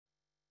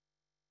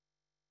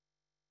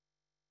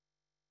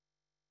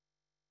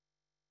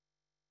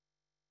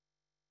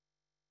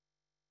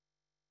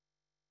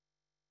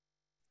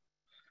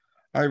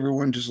Hi,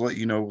 everyone. Just to let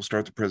you know, we'll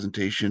start the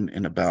presentation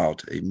in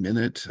about a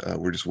minute.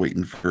 We're just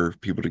waiting for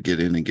people to get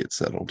in and get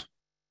settled.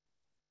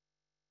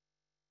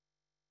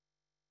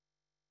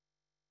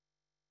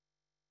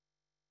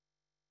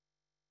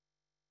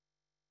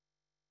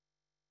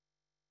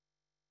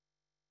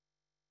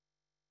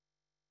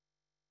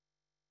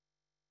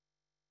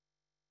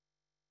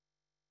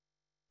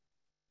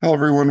 Hello,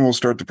 everyone. We'll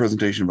start the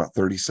presentation in about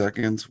 30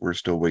 seconds. We're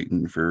still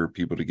waiting for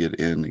people to get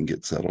in and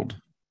get settled.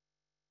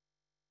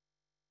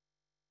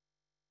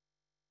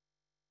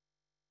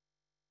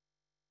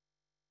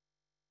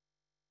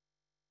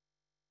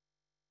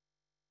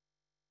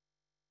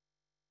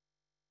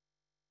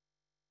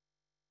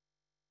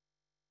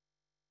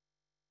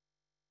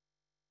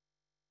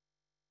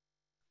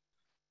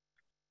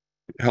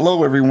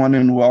 Hello, everyone,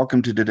 and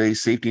welcome to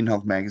today's Safety and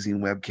Health Magazine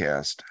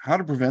webcast, How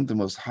to Prevent the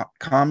Most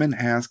Common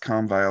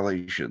HAZCOM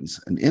Violations,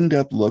 an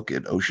in-depth look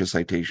at OSHA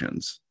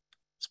citations.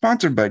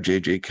 Sponsored by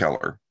J.J.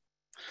 Keller.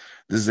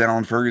 This is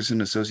Alan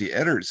Ferguson, Associate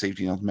Editor at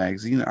Safety and Health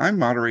Magazine. I'm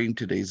moderating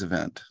today's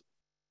event.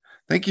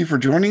 Thank you for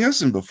joining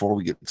us, and before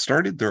we get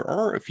started, there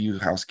are a few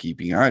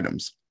housekeeping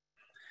items.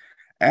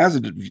 As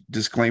a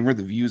disclaimer,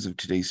 the views of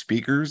today's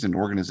speakers and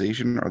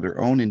organization are their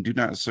own and do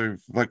not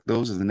reflect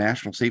those of the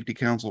National Safety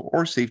Council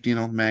or Safety and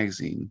Health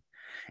Magazine.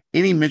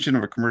 Any mention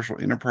of a commercial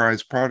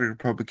enterprise, product, or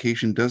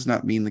publication does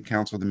not mean the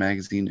council or the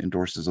magazine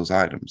endorses those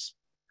items.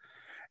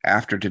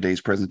 After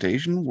today's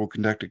presentation, we'll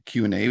conduct a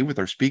Q&A with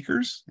our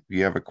speakers. If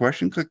you have a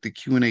question, click the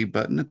Q&A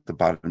button at the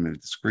bottom of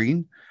the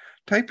screen,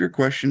 type your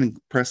question, and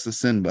press the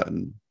send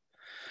button.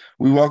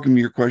 We welcome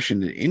your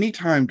question at any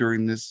time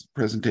during this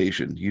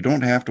presentation. You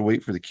don't have to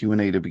wait for the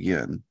Q&A to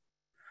begin.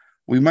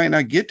 We might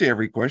not get to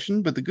every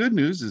question, but the good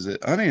news is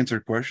that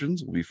unanswered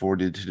questions will be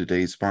forwarded to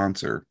today's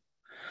sponsor.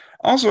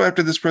 Also,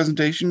 after this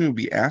presentation, you'll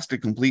be asked to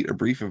complete a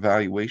brief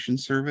evaluation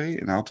survey,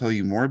 and I'll tell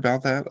you more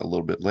about that a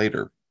little bit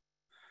later.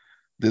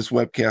 This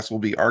webcast will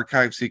be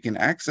archived so you can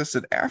access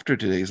it after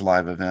today's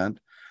live event.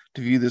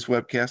 To view this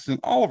webcast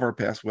and all of our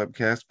past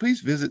webcasts,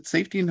 please visit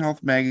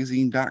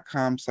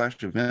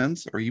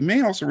safetyandhealthmagazine.com/events, or you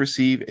may also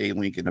receive a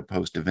link in a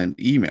post-event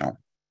email.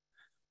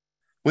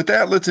 With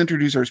that, let's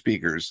introduce our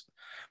speakers.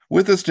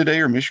 With us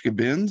today are Mishka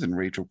Binns and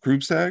Rachel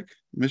Krubsack.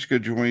 Mishka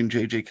joined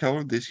J.J.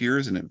 Keller this year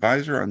as an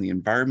advisor on the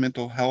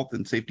Environmental Health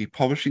and Safety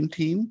Publishing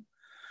team.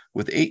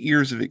 With 8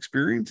 years of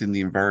experience in the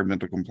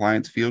environmental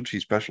compliance field, she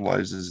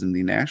specializes in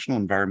the National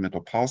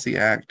Environmental Policy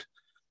Act,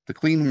 the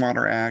Clean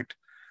Water Act,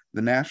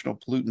 the National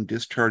Pollutant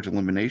Discharge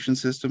Elimination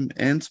System,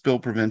 and spill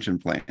prevention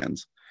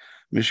plans.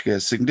 Mishka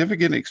has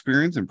significant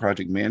experience in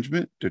project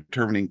management,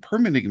 determining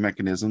permitting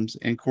mechanisms,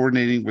 and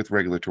coordinating with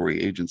regulatory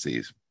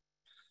agencies.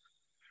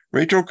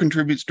 Rachel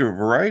contributes to a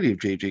variety of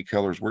J.J.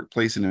 Keller's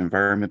workplace and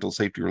environmental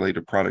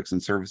safety-related products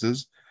and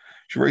services.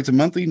 She writes a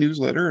monthly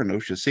newsletter on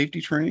OSHA safety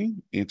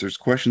training, answers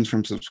questions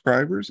from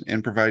subscribers,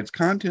 and provides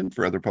content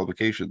for other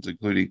publications,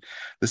 including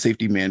the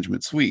Safety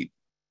Management Suite.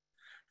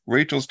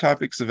 Rachel's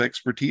topics of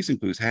expertise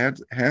include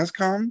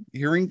HAZCOM,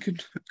 hearing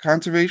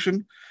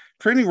conservation,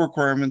 training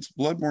requirements,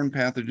 bloodborne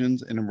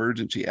pathogens, and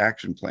emergency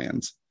action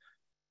plans.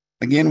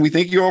 Again, we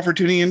thank you all for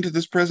tuning into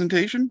this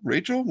presentation.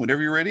 Rachel,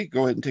 whenever you're ready,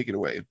 go ahead and take it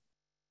away.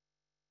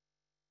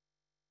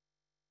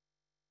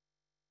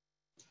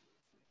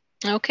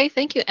 Okay,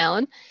 thank you,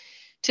 Alan.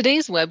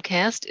 Today's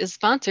webcast is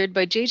sponsored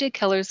by J.J.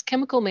 Keller's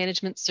Chemical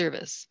Management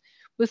Service.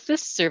 With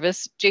this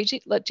service,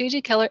 let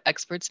J.J. Keller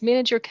experts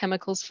manage your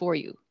chemicals for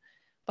you.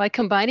 By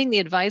combining the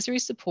advisory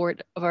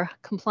support of our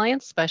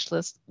compliance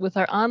specialists with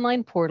our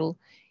online portal,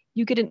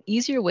 you get an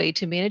easier way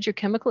to manage your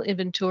chemical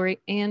inventory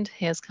and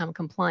HAZCOM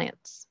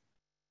compliance.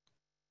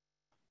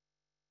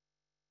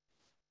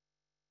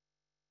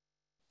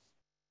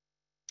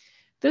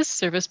 This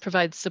service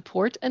provides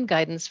support and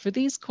guidance for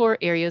these core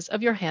areas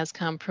of your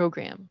HAZCOM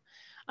program.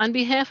 On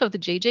behalf of the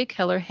J.J.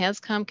 Keller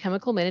HAZCOM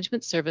Chemical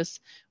Management Service,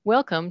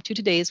 welcome to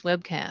today's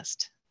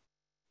webcast.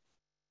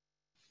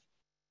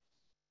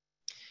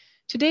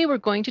 Today, we're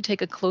going to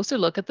take a closer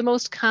look at the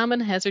most common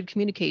hazard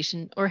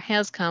communication or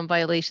HAZCOM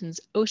violations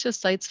OSHA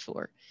cites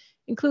for,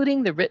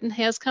 including the written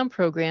HAZCOM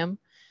program,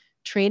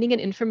 training and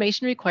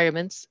information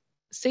requirements,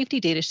 safety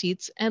data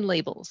sheets, and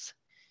labels.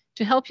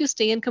 To help you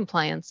stay in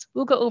compliance,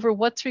 we'll go over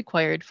what's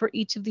required for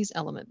each of these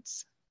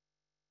elements.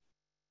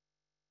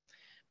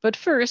 But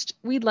first,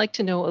 we'd like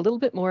to know a little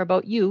bit more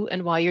about you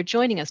and why you're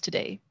joining us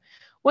today.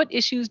 What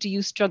issues do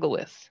you struggle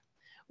with?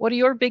 What are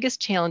your biggest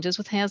challenges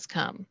with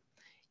HAZCOM?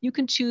 You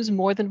can choose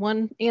more than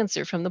one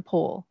answer from the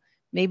poll.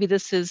 Maybe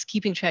this is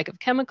keeping track of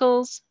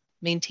chemicals,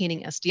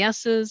 maintaining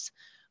SDSs,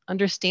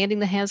 understanding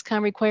the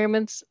HAZCOM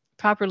requirements,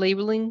 proper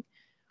labeling,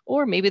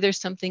 or maybe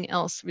there's something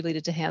else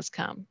related to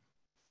HAZCOM.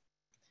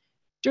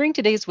 During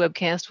today's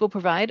webcast, we'll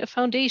provide a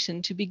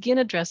foundation to begin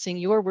addressing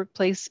your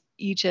workplace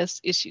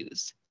EHS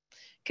issues.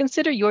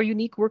 Consider your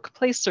unique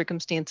workplace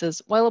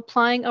circumstances while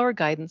applying our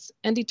guidance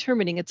and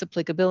determining its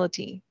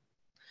applicability.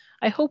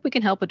 I hope we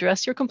can help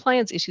address your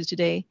compliance issues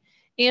today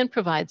and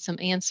provide some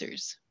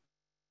answers.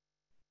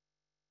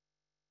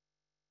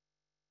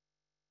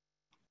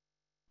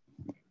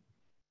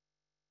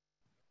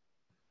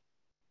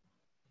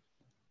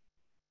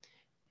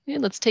 Okay,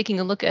 let's taking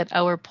a look at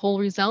our poll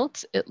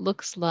results. It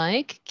looks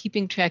like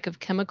keeping track of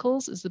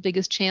chemicals is the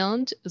biggest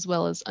challenge, as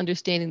well as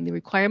understanding the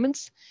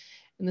requirements.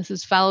 And this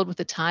is followed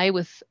with a tie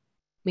with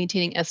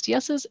maintaining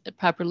SDSs,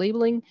 proper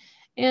labeling,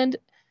 and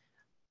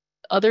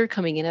other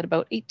coming in at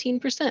about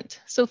 18%.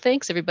 So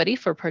thanks everybody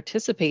for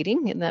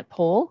participating in that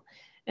poll.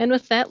 And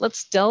with that,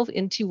 let's delve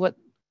into what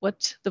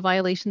the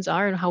violations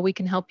are and how we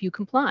can help you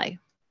comply.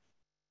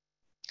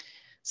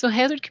 So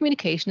hazard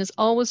communication is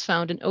always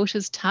found in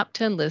OSHA's top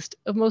 10 list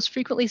of most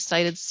frequently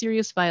cited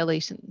serious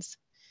violations.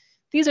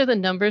 These are the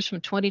numbers from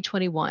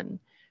 2021,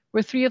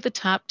 where 3 of the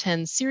top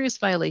 10 serious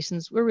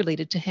violations were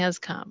related to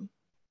HazCom.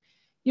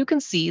 You can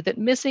see that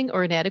missing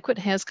or inadequate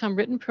HazCom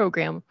written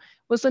program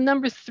was the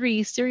number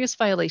 3 serious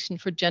violation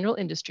for general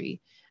industry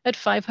at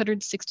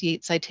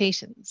 568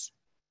 citations.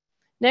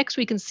 Next,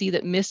 we can see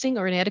that missing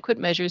or inadequate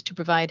measures to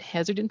provide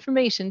hazard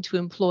information to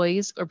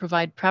employees or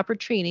provide proper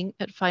training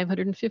at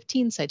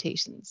 515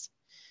 citations.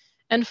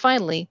 And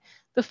finally,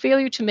 the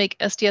failure to make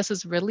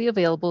SDSs readily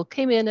available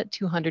came in at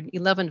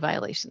 211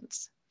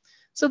 violations.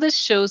 So this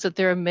shows that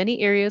there are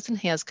many areas in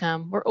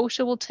HazCom where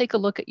OSHA will take a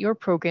look at your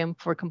program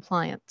for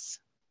compliance.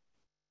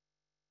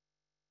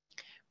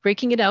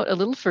 Breaking it out a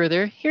little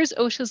further, here's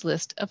OSHA's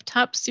list of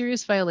top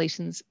serious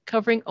violations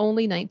covering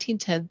only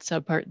 1910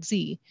 Subpart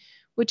Z,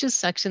 which is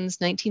sections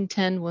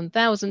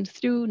 1910-1000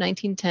 through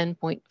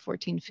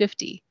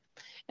 1910.1450.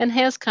 And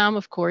HazCom,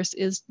 of course,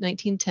 is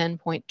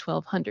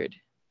 1910.1200.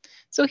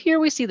 So here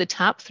we see the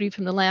top 3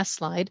 from the last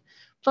slide,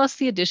 plus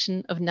the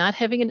addition of not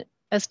having an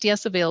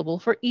SDS available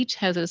for each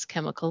hazardous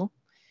chemical,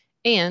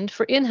 and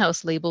for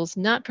in-house labels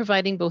not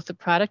providing both the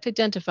product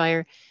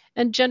identifier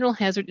and general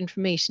hazard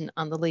information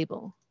on the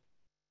label.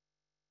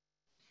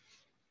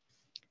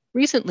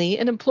 Recently,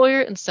 an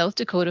employer in South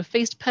Dakota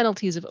faced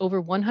penalties of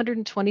over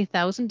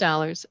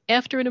 $120,000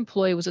 after an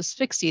employee was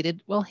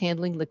asphyxiated while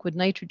handling liquid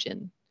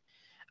nitrogen.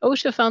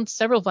 OSHA found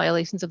several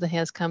violations of the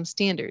HazCom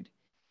standard,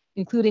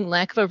 including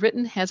lack of a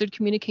written hazard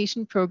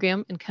communication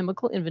program and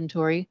chemical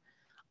inventory,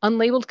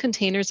 unlabeled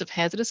containers of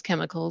hazardous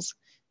chemicals,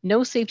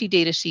 no safety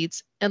data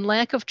sheets, and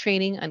lack of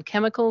training on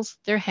chemicals,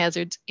 their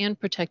hazards, and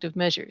protective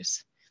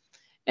measures.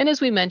 And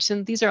as we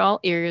mentioned, these are all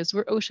areas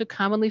where OSHA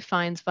commonly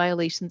finds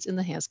violations in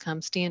the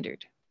HazCom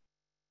standard.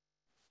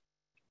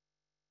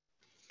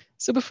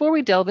 So before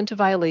we delve into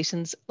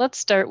violations, let's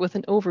start with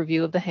an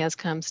overview of the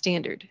HazCom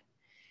standard.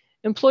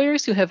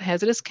 Employers who have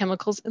hazardous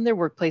chemicals in their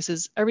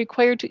workplaces are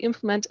required to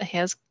implement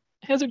a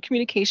hazard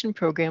communication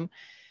program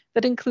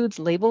that includes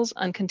labels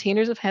on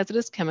containers of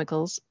hazardous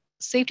chemicals,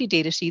 safety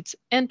data sheets,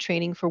 and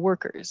training for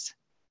workers.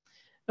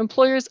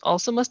 Employers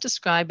also must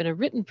describe in a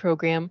written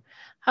program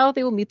how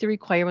they will meet the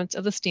requirements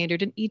of the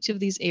standard in each of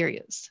these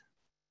areas.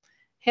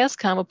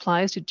 HazCom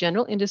applies to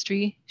general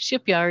industry,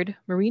 shipyard,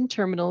 marine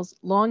terminals,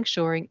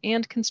 longshoring,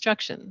 and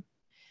construction.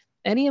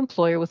 Any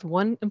employer with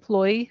one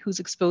employee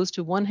who's exposed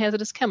to one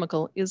hazardous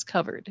chemical is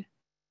covered.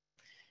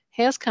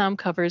 HazCom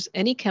covers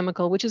any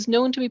chemical which is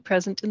known to be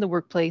present in the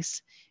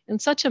workplace in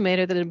such a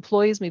manner that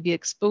employees may be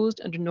exposed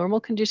under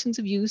normal conditions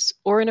of use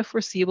or in a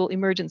foreseeable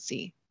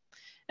emergency.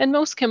 And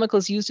most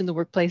chemicals used in the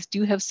workplace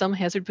do have some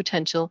hazard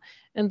potential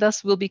and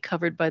thus will be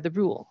covered by the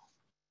rule.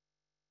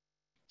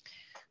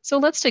 So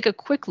let's take a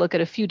quick look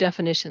at a few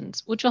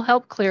definitions, which will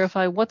help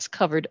clarify what's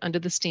covered under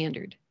the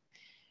standard.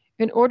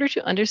 In order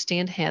to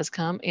understand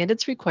HazCom and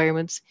its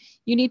requirements,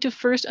 you need to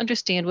first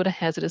understand what a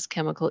hazardous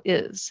chemical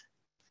is.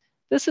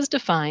 This is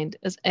defined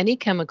as any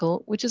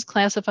chemical which is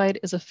classified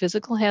as a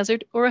physical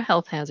hazard or a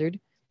health hazard,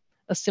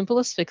 a simple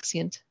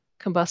asphyxiant,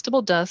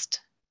 combustible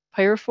dust,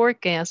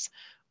 pyrophoric gas,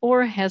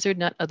 or a hazard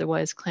not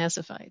otherwise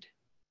classified.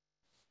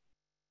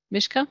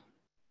 Mishka?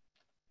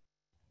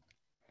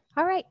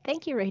 All right,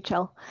 thank you,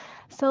 Rachel.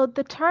 So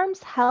the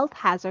terms health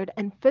hazard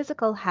and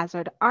physical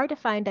hazard are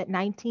defined at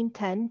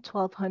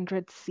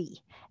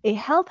 1910-1200C. A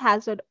health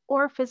hazard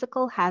or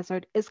physical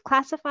hazard is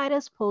classified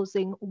as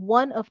posing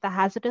one of the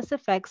hazardous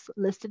effects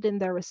listed in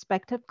their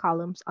respective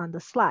columns on the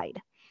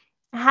slide.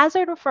 A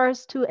hazard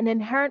refers to an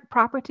inherent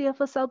property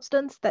of a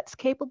substance that's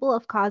capable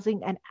of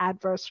causing an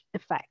adverse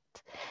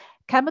effect.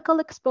 Chemical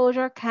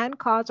exposure can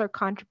cause or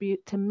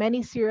contribute to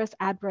many serious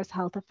adverse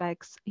health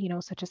effects,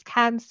 such as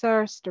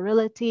cancer,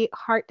 sterility,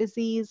 heart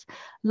disease,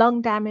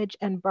 lung damage,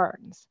 and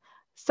burns.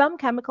 Some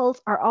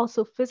chemicals are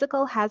also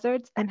physical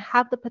hazards and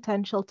have the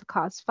potential to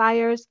cause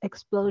fires,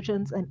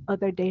 explosions, and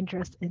other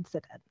dangerous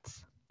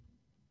incidents.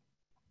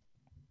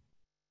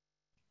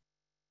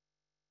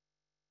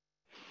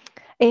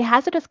 A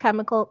hazardous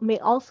chemical may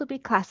also be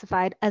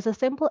classified as a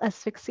simple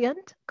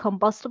asphyxiant,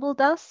 combustible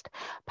dust,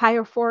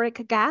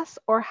 pyrophoric gas,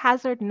 or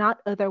hazard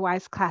not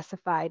otherwise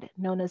classified,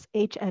 known as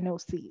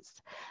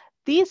HNOCs.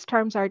 These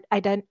terms are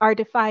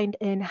defined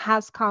in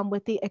HazCom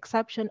with the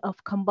exception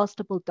of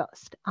combustible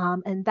dust,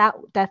 and that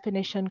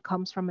definition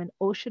comes from an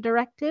OSHA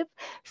directive,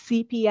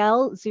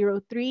 CPL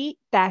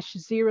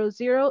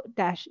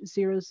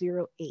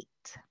 03-00-008.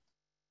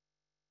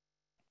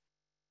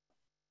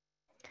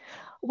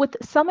 With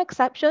some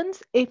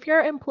exceptions, if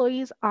your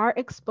employees are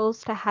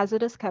exposed to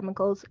hazardous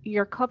chemicals,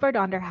 you're covered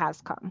under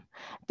HAZCOM.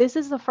 This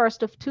is the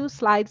first of 2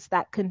 slides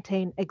that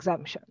contain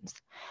exemptions.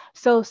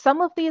 So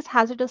some of these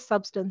hazardous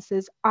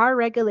substances are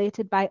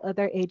regulated by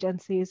other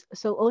agencies,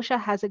 so OSHA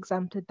has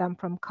exempted them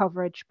from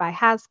coverage by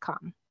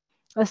HAZCOM.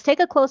 Let's take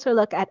a closer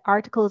look at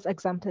articles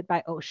exempted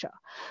by OSHA.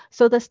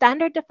 So the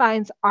standard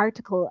defines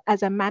article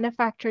as a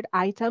manufactured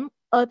item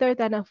other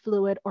than a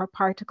fluid or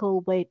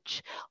particle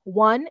which,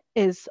 one,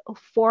 is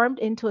formed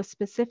into a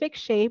specific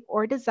shape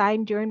or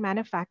design during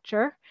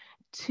manufacture,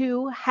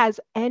 two, has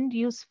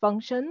end-use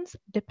functions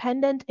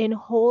dependent in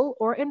whole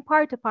or in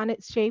part upon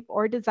its shape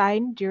or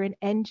design during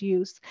end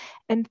use,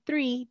 and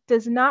three,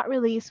 does not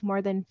release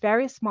more than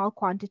very small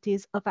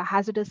quantities of a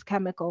hazardous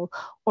chemical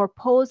or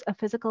pose a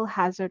physical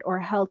hazard or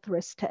health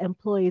risk to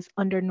employees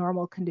under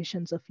normal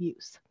conditions of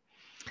use.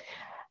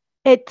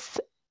 It's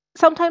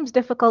sometimes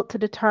difficult to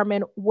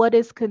determine what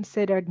is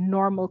considered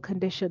normal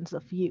conditions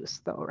of use,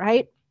 though,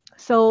 right?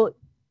 So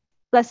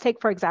let's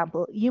take, for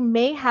example, you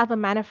may have a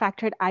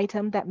manufactured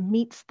item that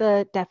meets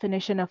the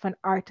definition of an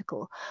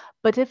article,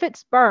 but if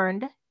it's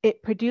burned,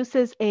 it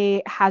produces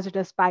a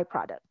hazardous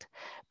byproduct.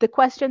 The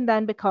question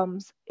then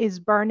becomes, is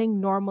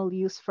burning normal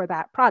use for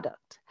that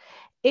product?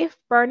 If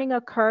burning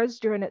occurs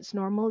during its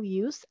normal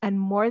use and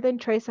more than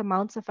trace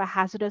amounts of a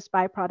hazardous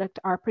byproduct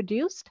are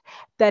produced,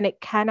 then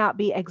it cannot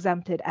be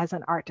exempted as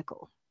an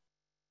article,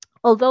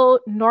 although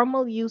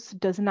normal use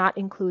does not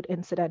include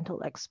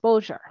incidental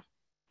exposure.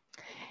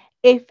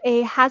 If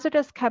a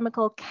hazardous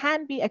chemical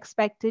can be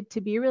expected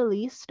to be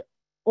released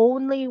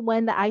only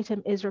when the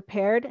item is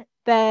repaired,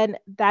 then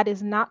that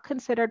is not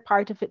considered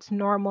part of its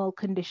normal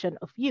condition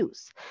of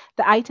use.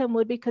 The item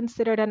would be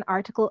considered an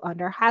article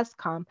under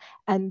HAZCOM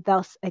and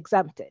thus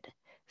exempted.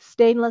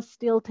 Stainless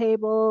steel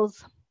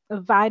tables,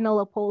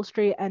 vinyl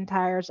upholstery, and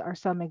tires are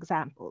some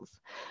examples.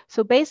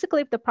 So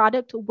basically, if the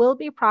product will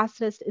be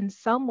processed in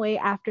some way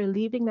after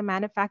leaving the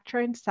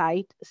manufacturing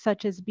site,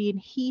 such as being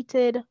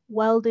heated,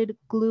 welded,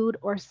 glued,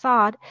 or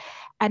sawed,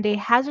 and a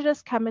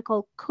hazardous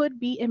chemical could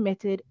be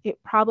emitted, it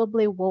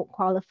probably won't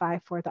qualify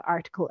for the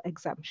article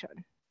exemption.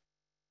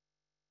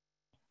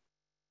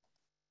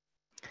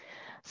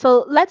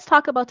 So let's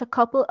talk about a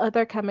couple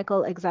other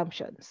chemical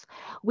exemptions.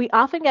 We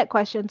often get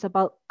questions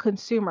about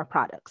consumer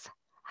products.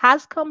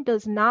 HAZCOM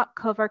does not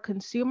cover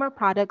consumer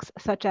products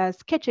such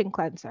as kitchen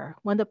cleanser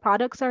when the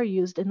products are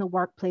used in the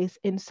workplace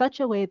in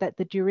such a way that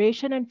the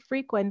duration and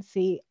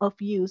frequency of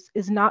use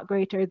is not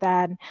greater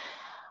than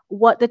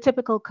what the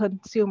typical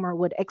consumer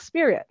would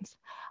experience.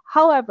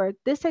 However,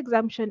 this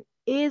exemption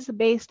is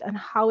based on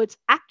how it's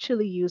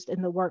actually used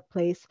in the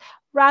workplace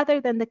rather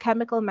than the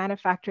chemical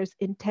manufacturer's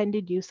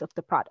intended use of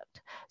the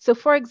product. So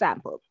for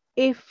example,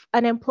 if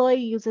an employee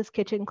uses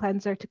kitchen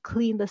cleanser to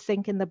clean the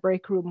sink in the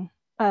break room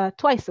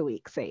twice a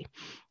week, say,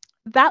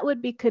 that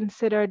would be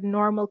considered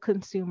normal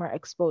consumer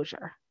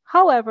exposure.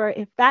 However,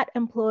 if that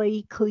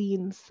employee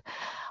cleans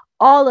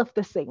all of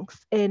the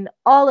sinks in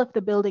all of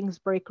the building's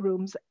break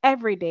rooms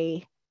every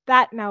day,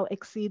 that now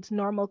exceeds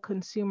normal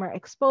consumer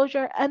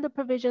exposure and the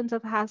provisions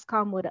of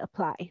HAZCOM would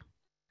apply.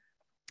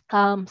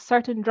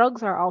 Certain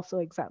drugs are also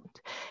exempt.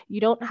 You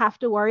don't have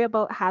to worry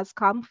about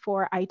HAZCOM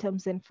for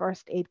items in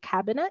first aid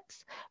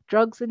cabinets.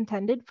 Drugs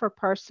intended for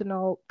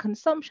personal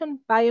consumption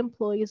by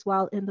employees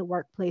while in the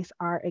workplace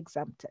are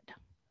exempted.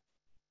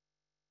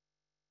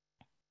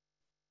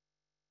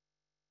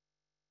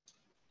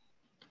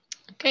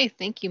 Okay,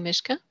 thank you,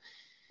 Mishka.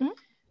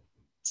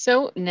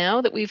 So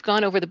now that we've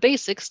gone over the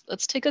basics,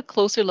 let's take a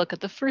closer look at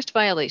the first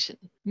violation,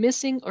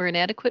 missing or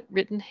inadequate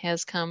written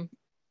HAZCOM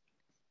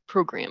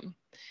program.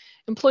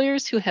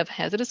 Employers who have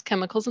hazardous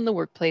chemicals in the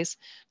workplace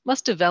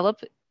must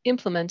develop,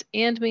 implement,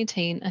 and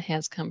maintain a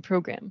HAZCOM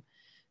program.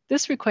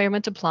 This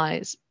requirement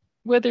applies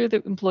whether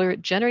the employer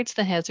generates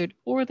the hazard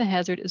or the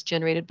hazard is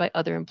generated by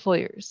other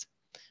employers.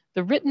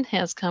 The written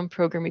HAZCOM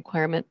program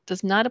requirement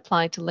does not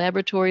apply to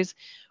laboratories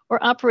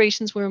or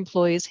operations where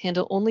employees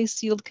handle only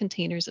sealed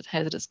containers of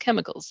hazardous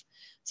chemicals,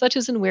 such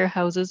as in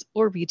warehouses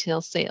or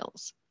retail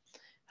sales.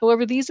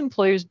 However, these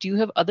employers do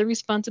have other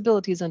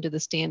responsibilities under the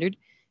standard,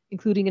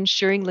 including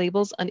ensuring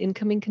labels on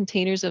incoming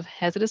containers of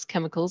hazardous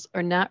chemicals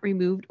are not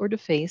removed or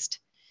defaced,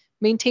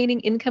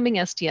 maintaining incoming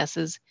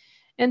SDSs,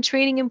 and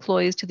training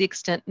employees to the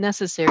extent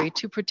necessary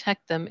to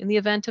protect them in the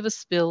event of a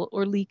spill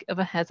or leak of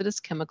a hazardous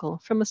chemical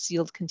from a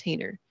sealed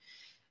container.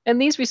 And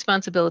these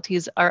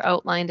responsibilities are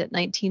outlined at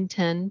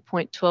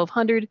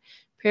 1910.1200,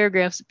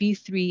 paragraphs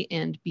B3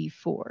 and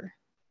B4.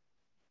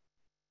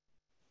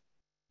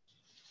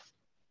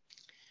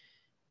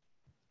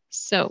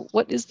 So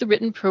what is the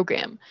written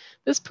program?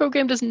 This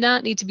program does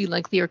not need to be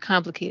lengthy or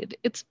complicated.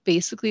 It's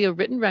basically a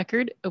written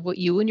record of what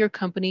you and your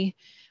company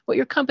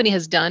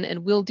has done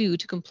and will do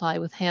to comply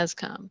with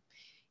HAZCOM.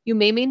 You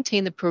may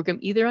maintain the program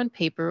either on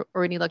paper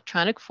or in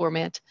electronic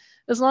format,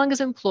 as long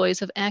as employees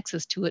have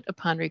access to it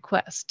upon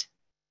request.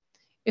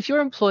 If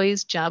your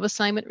employee's job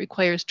assignment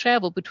requires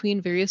travel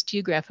between various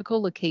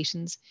geographical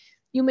locations,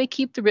 you may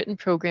keep the written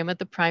program at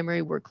the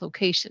primary work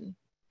location.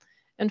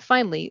 And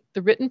finally,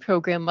 the written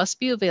program must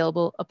be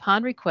available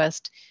upon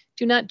request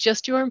to not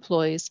just your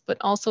employees, but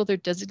also their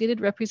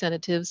designated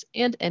representatives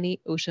and any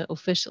OSHA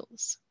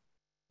officials.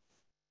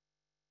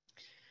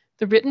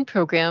 The written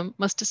program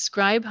must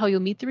describe how you'll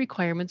meet the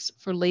requirements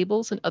for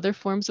labels and other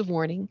forms of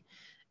warning,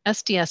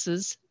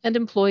 SDSs, and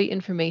employee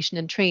information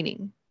and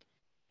training.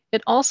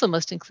 It also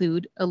must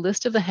include a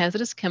list of the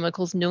hazardous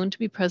chemicals known to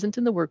be present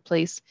in the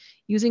workplace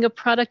using a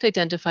product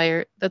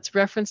identifier that's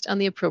referenced on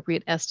the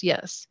appropriate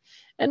SDS,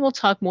 and we'll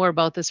talk more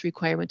about this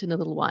requirement in a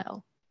little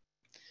while.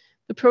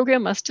 The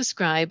program must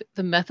describe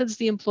the methods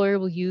the employer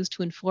will use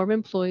to inform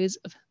employees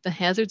of the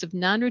hazards of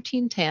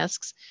non-routine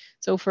tasks,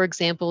 so for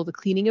example, the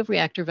cleaning of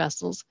reactor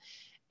vessels,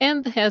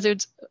 and the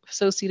hazards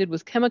associated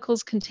with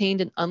chemicals contained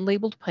in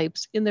unlabeled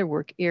pipes in their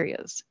work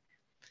areas.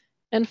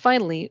 And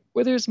finally,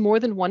 where there's more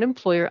than one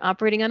employer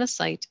operating on a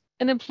site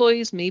and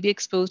employees may be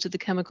exposed to the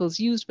chemicals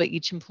used by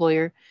each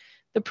employer,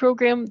 the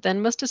program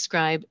then must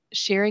describe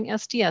sharing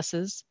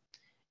SDSs,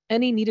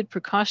 any needed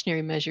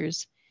precautionary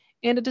measures,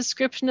 and a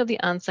description of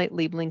the on-site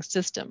labeling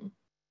system.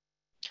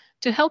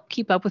 To help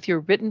keep up with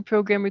your written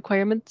program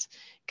requirements,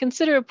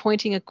 consider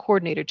appointing a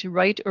coordinator to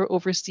write or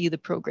oversee the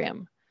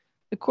program.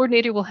 The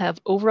coordinator will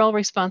have overall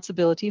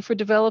responsibility for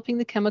developing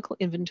the chemical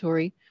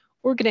inventory,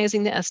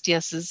 organizing the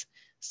SDSs,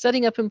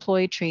 setting up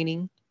employee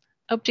training,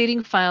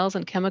 updating files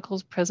on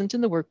chemicals present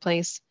in the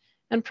workplace,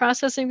 and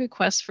processing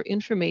requests for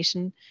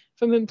information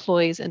from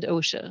employees and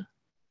OSHA.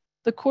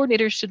 The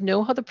coordinator should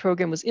know how the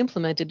program was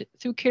implemented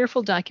through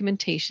careful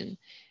documentation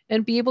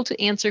and be able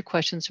to answer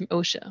questions from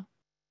OSHA.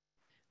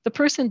 The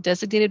person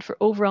designated for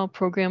overall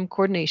program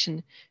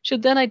coordination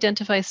should then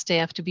identify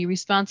staff to be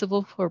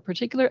responsible for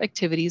particular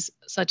activities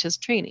such as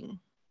training.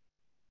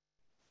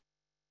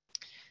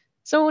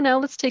 So now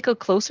let's take a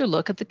closer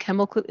look at the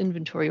chemical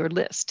inventory or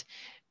list,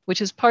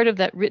 which is part of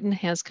that written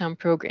HAZCOM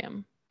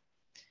program.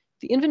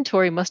 The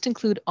inventory must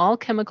include all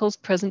chemicals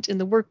present in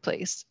the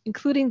workplace,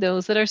 including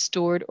those that are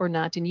stored or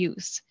not in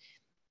use.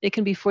 It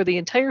can be for the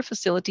entire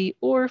facility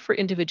or for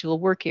individual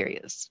work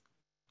areas.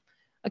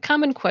 A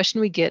common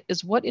question we get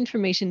is what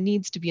information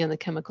needs to be on the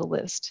chemical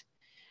list.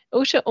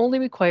 OSHA only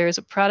requires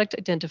a product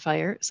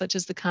identifier, such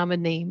as the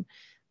common name,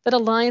 that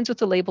aligns with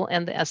the label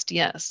and the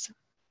SDS.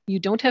 You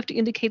don't have to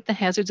indicate the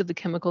hazards of the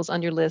chemicals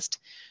on your list,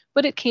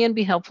 but it can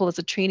be helpful as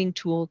a training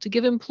tool to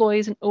give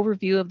employees an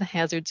overview of the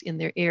hazards in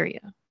their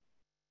area.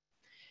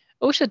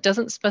 OSHA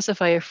doesn't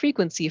specify a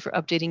frequency for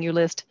updating your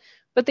list,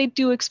 but they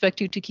do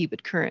expect you to keep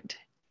it current.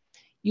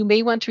 You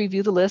may want to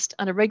review the list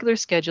on a regular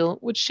schedule,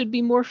 which should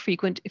be more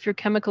frequent if your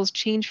chemicals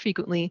change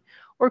frequently,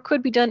 or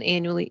could be done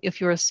annually if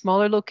you're a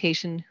smaller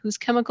location whose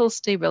chemicals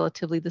stay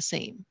relatively the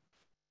same.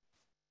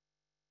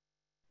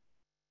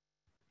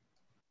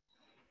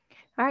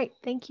 All right,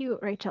 thank you,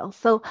 Rachel.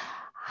 So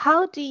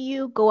how do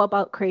you go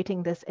about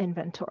creating this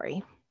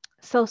inventory?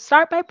 So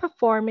start by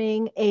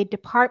performing a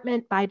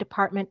department by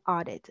department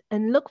audit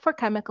and look for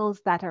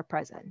chemicals that are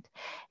present.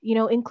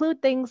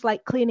 Include things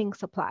like cleaning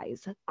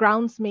supplies,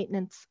 grounds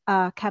maintenance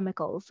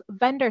chemicals,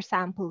 vendor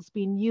samples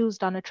being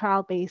used on a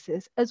trial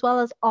basis, as well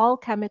as all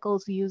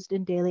chemicals used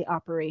in daily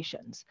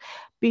operations.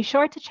 Be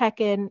sure to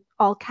check in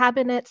all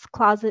cabinets,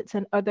 closets,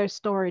 and other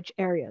storage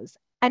areas.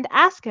 And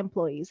ask your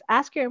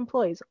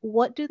employees,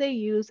 what do they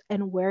use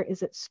and where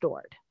is it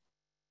stored?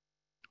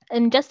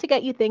 And just to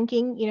get you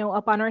thinking,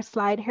 up on our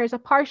slide, here's a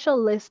partial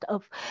list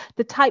of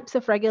the types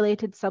of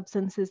regulated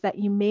substances that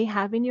you may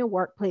have in your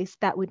workplace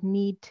that would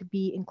need to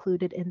be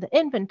included in the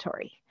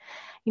inventory.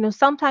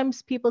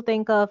 Sometimes people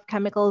think of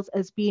chemicals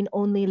as being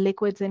only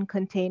liquids in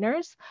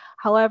containers.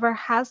 However,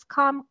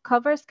 HAZCOM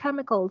covers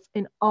chemicals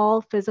in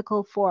all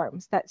physical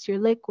forms. That's your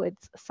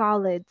liquids,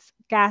 solids,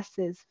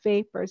 gases,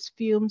 vapors,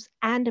 fumes,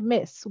 and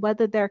mists,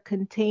 whether they're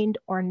contained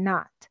or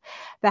not.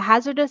 The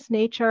hazardous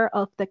nature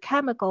of the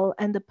chemical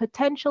and the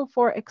potential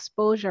for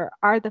exposure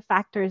are the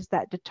factors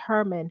that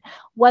determine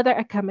whether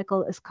a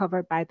chemical is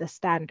covered by the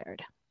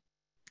standard.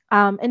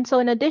 And so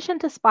in addition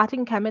to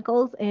spotting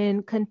chemicals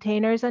in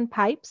containers and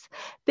pipes,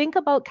 think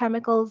about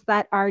chemicals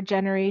that are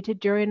generated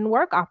during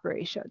work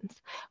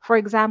operations. For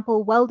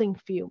example, welding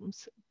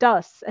fumes,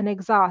 dust, and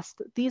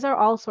exhaust. These are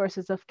all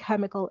sources of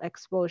chemical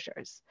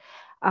exposures.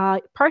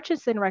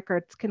 Purchasing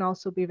records can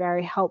also be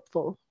very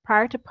helpful.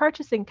 Prior to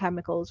purchasing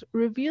chemicals,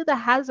 review the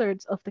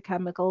hazards of the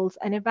chemicals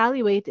and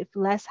evaluate if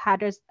less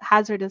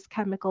hazardous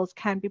chemicals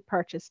can be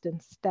purchased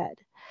instead.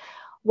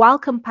 While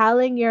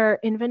compiling your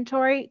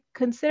inventory,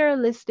 consider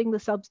listing the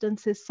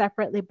substances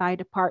separately by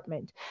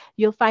department.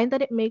 You'll find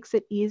that it makes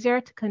it easier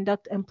to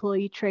conduct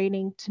employee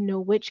training to know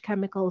which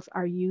chemicals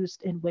are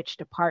used in which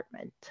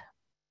department.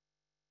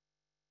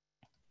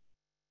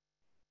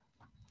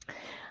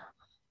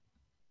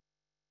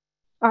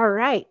 All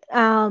right,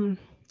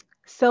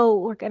 so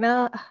we're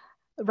gonna,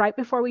 right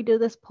before we do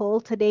this poll,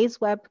 today's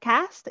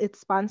webcast, it's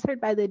sponsored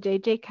by the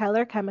J.J.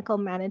 Keller Chemical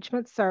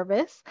Management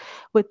Service.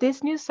 With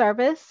this new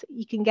service,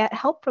 you can get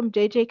help from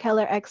J.J.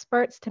 Keller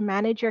experts to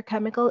manage your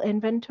chemical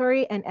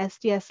inventory and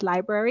SDS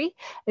library,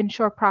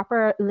 ensure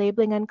proper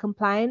labeling and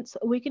compliance.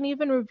 We can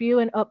even review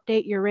and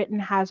update your written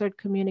hazard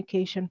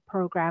communication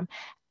program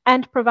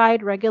and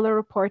provide regular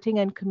reporting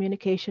and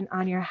communication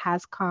on your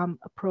HAZCOM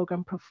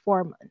program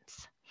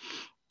performance.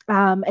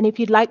 And if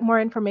you'd like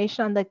more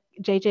information on the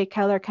J.J.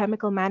 Keller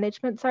Chemical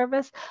Management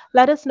Service,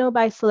 let us know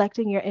by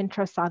selecting your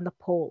interests on the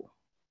poll.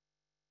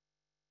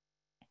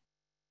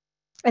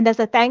 And as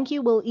a thank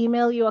you, we'll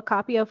email you a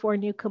copy of our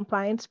new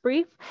compliance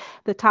brief,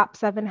 the top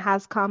 7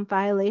 HAZCOM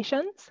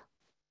violations.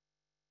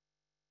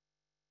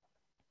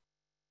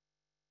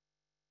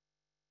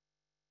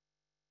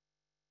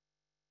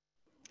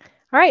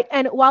 All right,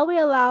 and while we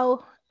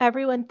allow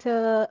everyone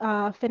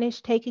to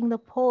finish taking the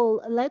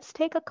poll, let's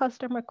take a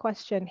customer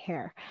question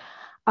here.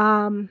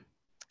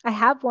 We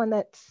have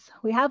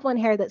one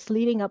here that's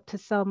leading up to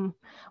some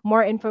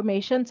more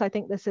information. So I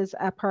think this is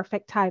a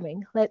perfect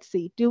timing. Let's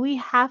see. Do we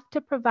have to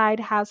provide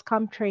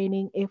HAZCOM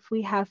training if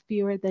we have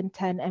fewer than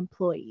 10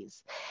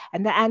 employees?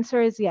 And the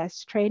answer is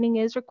yes. Training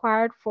is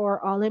required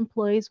for all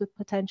employees with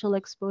potential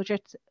exposure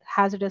to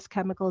hazardous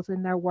chemicals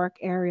in their work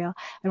area.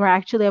 And we're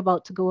actually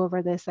about to go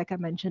over this, like I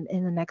mentioned,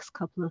 in the next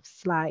couple of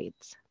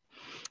slides.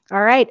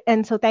 All right.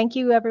 And so thank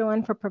you,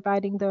 everyone, for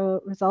providing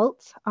the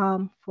results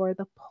for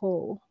the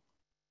poll.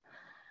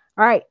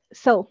 All right,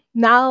 so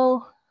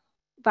now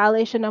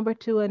violation number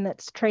 2, and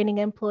that's training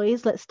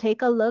employees. Let's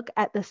take a look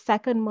at the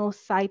second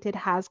most cited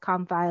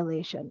HAZCOM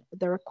violation,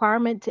 the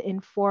requirement to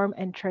inform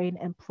and train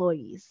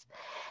employees.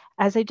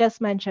 As I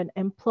just mentioned,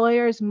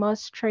 employers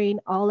must train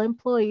all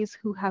employees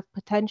who have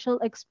potential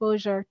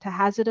exposure to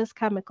hazardous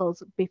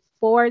chemicals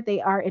before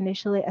they are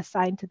initially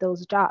assigned to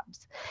those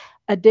jobs.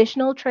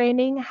 Additional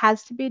training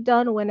has to be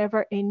done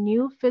whenever a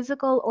new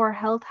physical or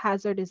health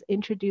hazard is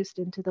introduced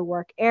into the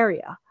work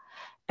area.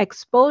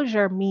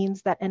 Exposure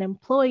means that an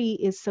employee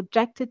is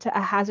subjected to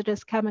a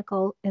hazardous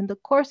chemical in the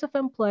course of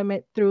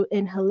employment through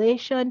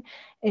inhalation,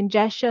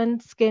 ingestion,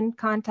 skin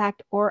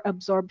contact, or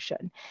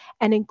absorption,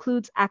 and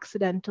includes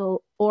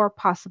accidental or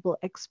possible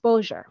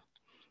exposure.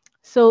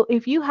 So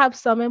if you have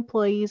some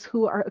employees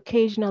who are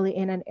occasionally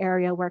in an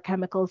area where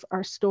chemicals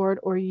are stored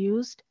or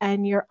used,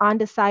 and you're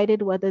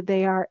undecided whether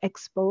they are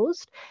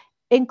exposed,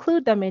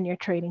 include them in your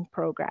training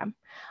program.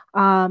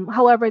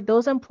 However,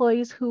 those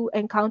employees who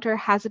encounter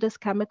hazardous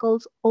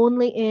chemicals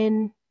only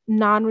in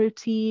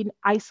non-routine,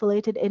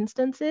 isolated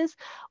instances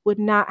would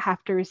not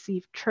have to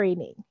receive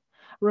training.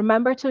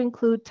 Remember to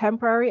include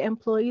temporary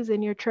employees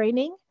in your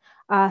training.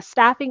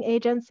 Staffing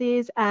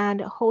agencies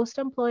and host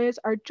employers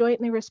are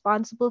jointly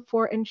responsible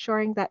for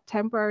ensuring that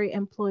temporary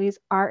employees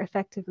are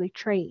effectively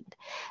trained.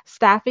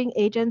 Staffing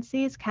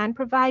agencies can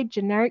provide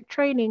generic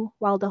training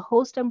while the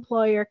host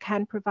employer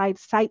can provide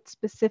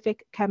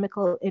site-specific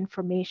chemical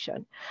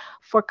information.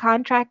 For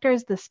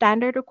contractors, the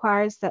standard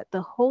requires that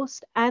the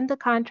host and the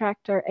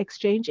contractor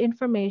exchange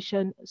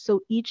information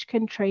so each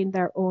can train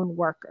their own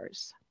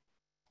workers.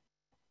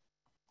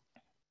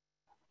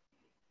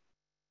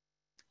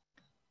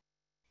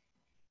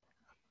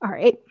 All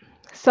right,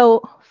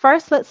 so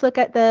first let's look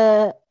at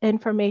the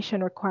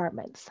information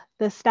requirements.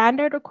 The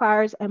standard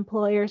requires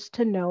employers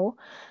to know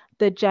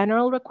the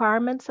general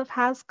requirements of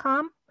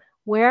HAZCOM,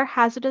 where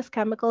hazardous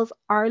chemicals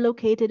are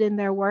located in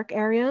their work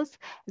areas,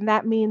 and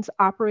that means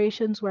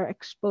operations where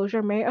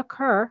exposure may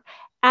occur,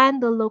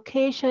 and the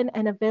location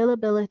and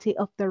availability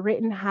of the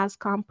written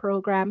HAZCOM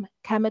program,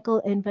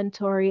 chemical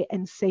inventory,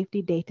 and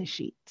safety data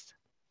sheets.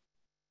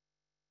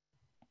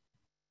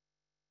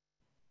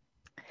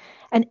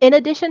 And in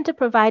addition to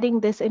providing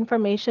this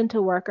information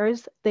to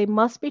workers, they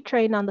must be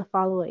trained on the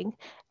following.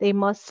 They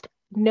must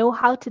know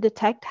how to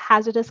detect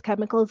hazardous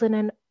chemicals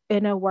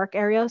in a work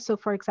area. So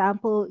for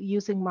example,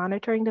 using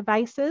monitoring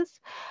devices,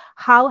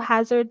 how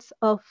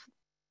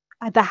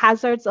the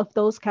hazards of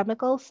those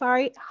chemicals,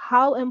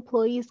 how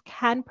employees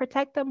can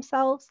protect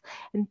themselves,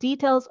 and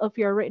details of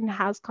your written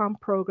HAZCOM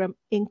program,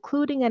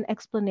 including an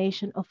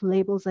explanation of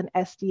labels and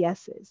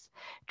SDSs.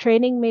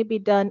 Training may be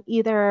done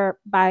either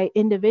by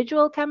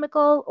individual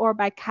chemical or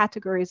by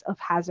categories of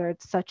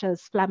hazards, such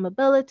as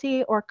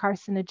flammability or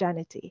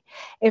carcinogenity.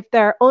 If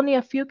there are only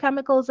a few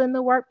chemicals in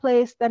the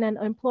workplace, then an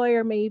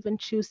employer may even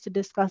choose to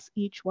discuss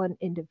each one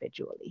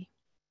individually.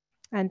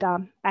 And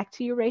back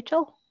to you,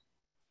 Rachel.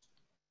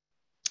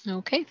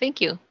 Okay,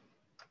 thank you.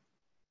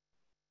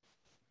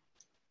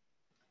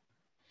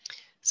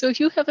 So if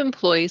you have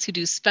employees who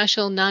do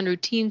special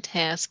non-routine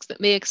tasks that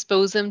may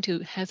expose them to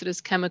hazardous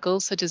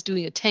chemicals, such as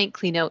doing a tank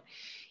cleanout,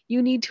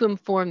 you need to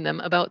inform them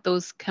about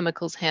those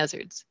chemicals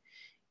hazards.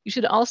 You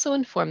should also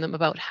inform them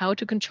about how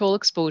to control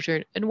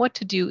exposure and what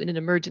to do in an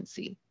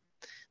emergency.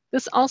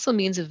 This also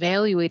means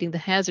evaluating the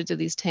hazards of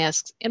these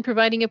tasks and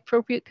providing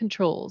appropriate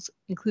controls,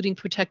 including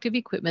protective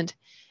equipment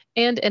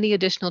and any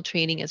additional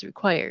training as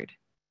required.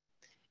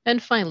 And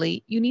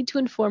finally, you need to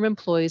inform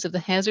employees of the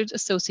hazards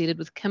associated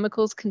with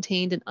chemicals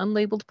contained in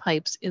unlabeled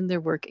pipes in their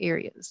work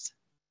areas.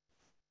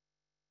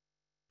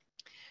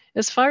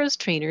 As far as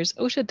trainers,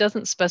 OSHA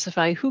doesn't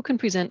specify who can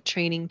present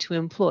training to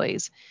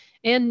employees,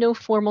 and no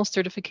formal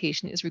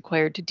certification is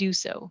required to do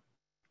so.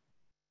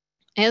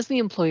 As the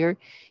employer,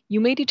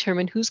 you may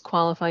determine who's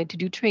qualified to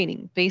do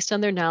training based on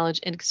their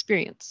knowledge and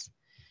experience.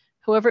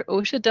 However,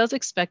 OSHA does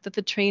expect that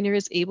the trainer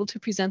is able to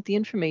present the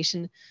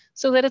information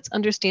so that it's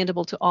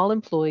understandable to all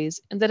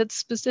employees and that it's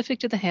specific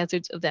to the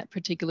hazards of that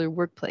particular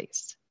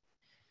workplace.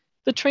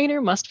 The trainer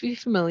must be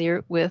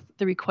familiar with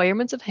the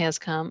requirements of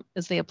HAZCOM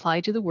as they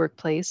apply to the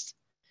workplace,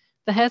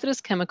 the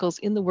hazardous chemicals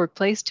in the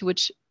workplace to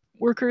which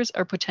workers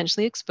are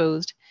potentially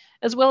exposed,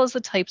 as well as the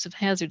types of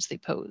hazards they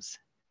pose,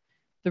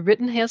 the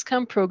written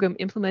HAZCOM program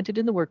implemented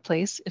in the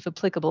workplace, if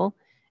applicable,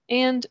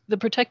 and the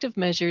protective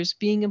measures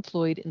being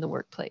employed in the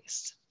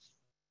workplace.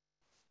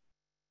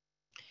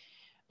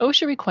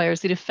 OSHA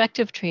requires that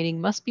effective training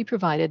must be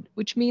provided,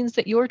 which means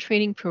that your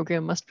training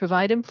program must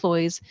provide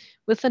employees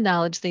with the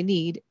knowledge they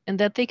need and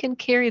that they can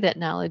carry that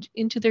knowledge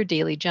into their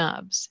daily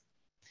jobs.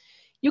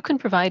 You can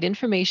provide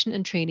information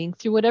and training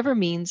through whatever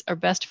means are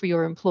best for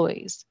your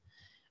employees.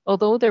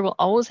 Although there will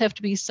always have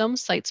to be some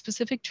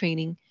site-specific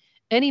training,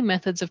 any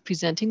methods of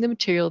presenting the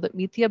material that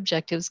meet the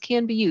objectives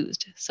can be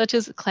used, such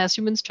as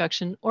classroom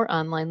instruction or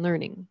online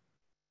learning.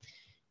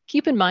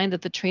 Keep in mind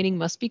that the training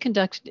must be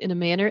conducted in a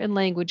manner and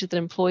language that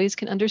employees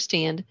can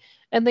understand,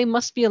 and they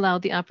must be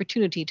allowed the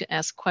opportunity to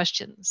ask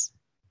questions.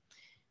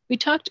 We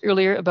talked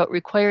earlier about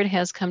required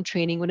HAZCOM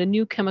training when a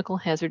new chemical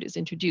hazard is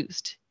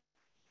introduced.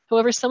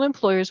 However, some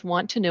employers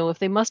want to know if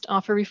they must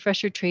offer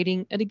refresher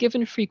training at a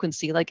given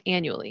frequency, like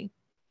annually.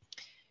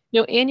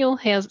 Annual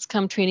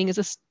HAZCOM training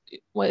is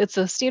it's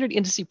a standard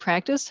industry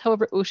practice.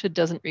 However, OSHA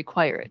doesn't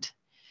require it.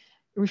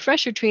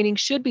 Refresher training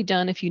should be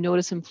done if you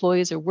notice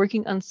employees are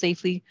working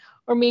unsafely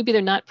or maybe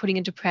they're not putting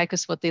into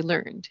practice what they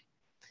learned.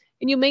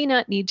 And you may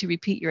not need to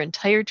repeat your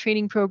entire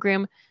training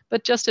program,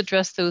 but just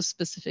address those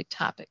specific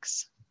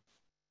topics.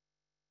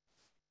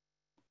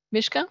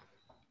 Mishka?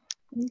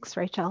 Thanks,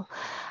 Rachel.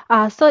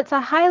 So it's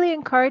a highly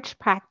encouraged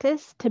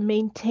practice to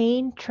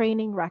maintain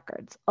training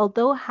records.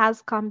 Although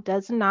HAZCOM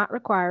does not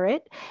require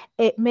it,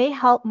 it may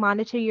help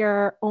monitor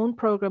your own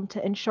program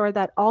to ensure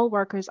that all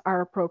workers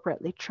are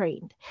appropriately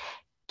trained.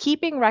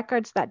 Keeping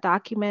records that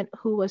document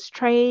who was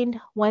trained,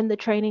 when the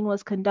training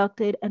was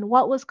conducted, and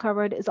what was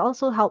covered is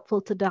also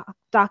helpful to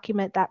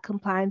document that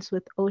compliance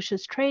with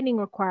OSHA's training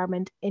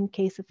requirement in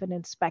case of an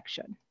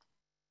inspection.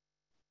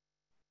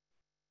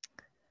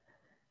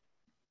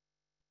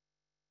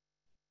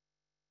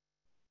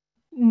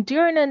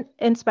 During an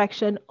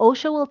inspection,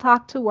 OSHA will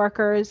talk to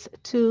workers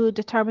to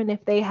determine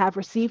if they have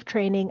received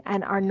training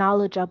and are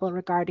knowledgeable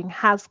regarding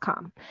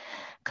HAZCOM.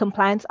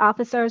 Compliance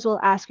officers will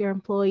ask your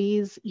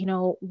employees,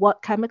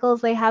 what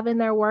chemicals they have in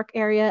their work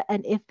area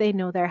and if they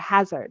know their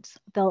hazards.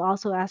 They'll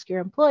also ask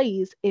your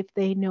employees if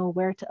they know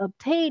where to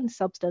obtain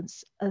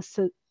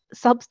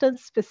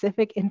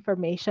substance-specific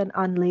information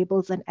on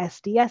labels and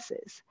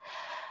SDSs.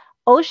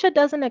 OSHA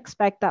doesn't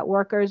expect that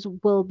workers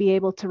will be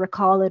able to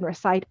recall and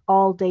recite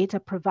all data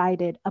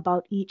provided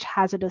about each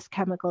hazardous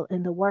chemical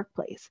in the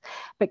workplace.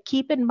 But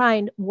keep in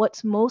mind,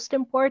 what's most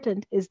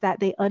important is that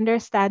they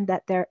understand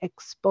that they're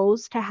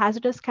exposed to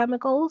hazardous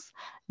chemicals,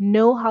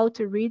 know how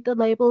to read the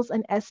labels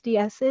and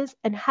SDSs,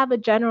 and have a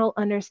general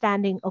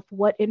understanding of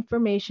what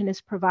information is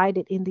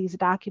provided in these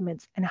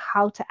documents and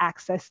how to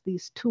access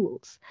these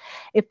tools.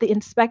 If the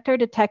inspector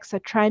detects a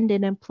trend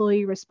in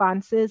employee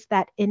responses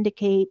that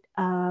indicate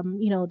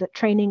that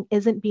training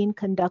isn't being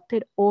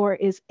conducted or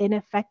is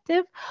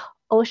ineffective,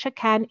 OSHA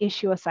can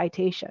issue a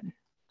citation.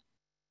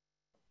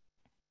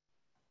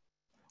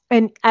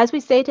 And as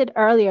we stated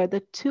earlier, the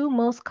two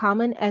most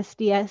common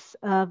SDS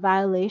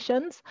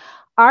violations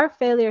are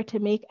failure to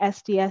make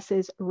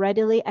SDSs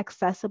readily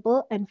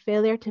accessible and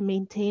failure to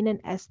maintain an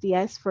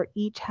SDS for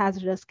each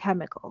hazardous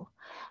chemical.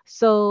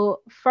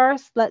 So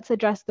first, let's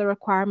address the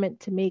requirement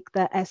to make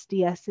the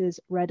SDSs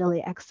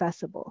readily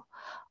accessible.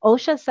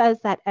 OSHA says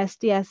that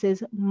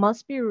SDSs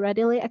must be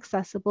readily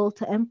accessible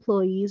to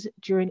employees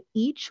during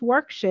each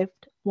work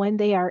shift when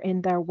they are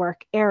in their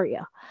work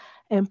area.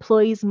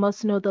 Employees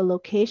must know the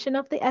location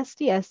of the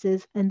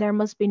SDSs, and there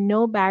must be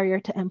no barrier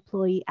to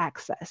employee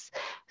access.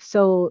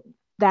 So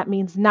that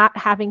means not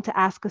having to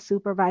ask a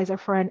supervisor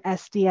for an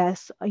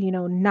SDS,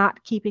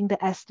 not keeping the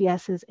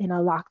SDSs in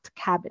a locked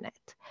cabinet.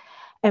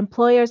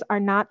 Employers are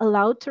not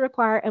allowed to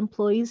require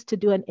employees to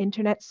do an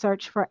internet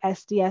search for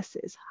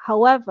SDSs.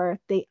 However,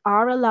 they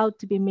are allowed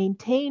to be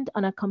maintained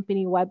on a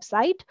company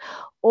website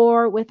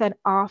or with an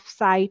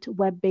off-site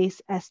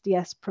web-based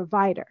SDS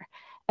provider.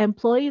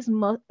 Employers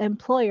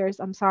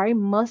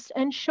must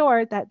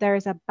ensure that there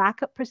is a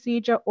backup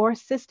procedure or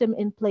system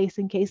in place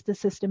in case the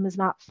system is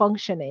not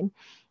functioning,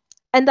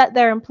 and that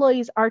their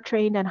employees are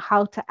trained on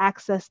how to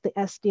access the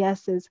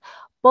SDSs,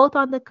 both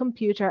on the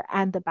computer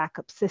and the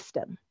backup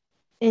system.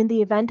 In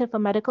the event of a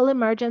medical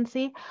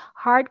emergency,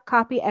 hard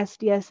copy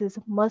SDSs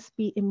must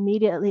be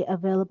immediately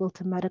available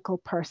to medical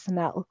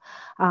personnel.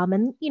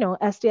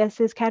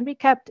 SDSs can be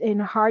kept in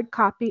hard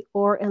copy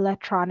or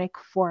electronic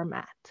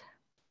format.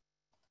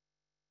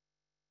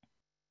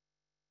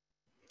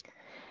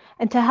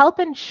 And to help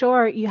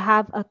ensure you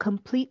have a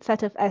complete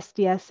set of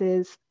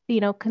SDSs,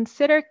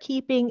 consider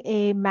keeping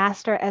a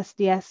master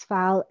SDS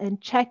file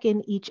and check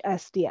in each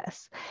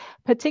SDS,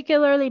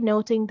 particularly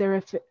noting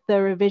the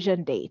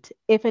revision date.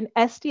 If an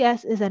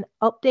SDS is an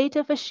update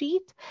of a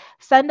sheet,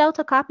 send out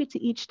a copy to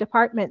each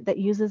department that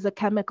uses a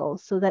chemical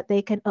so that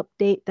they can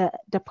update the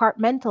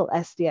departmental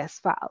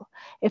SDS file.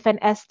 If an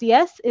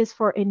SDS is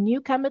for a new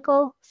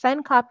chemical,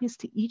 send copies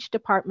to each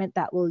department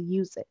that will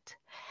use it.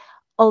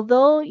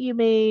 Although you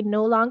may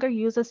no longer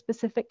use a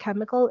specific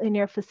chemical in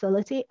your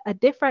facility, a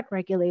different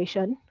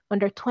regulation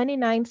under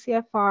 29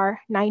 CFR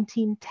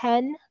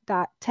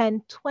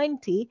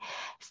 1910.1020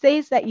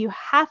 says that you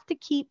have to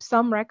keep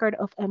some record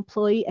of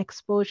employee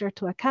exposure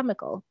to a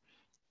chemical.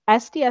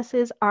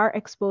 SDSs are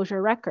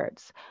exposure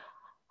records.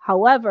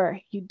 However,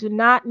 you do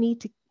not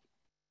need to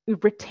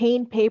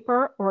retain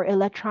paper or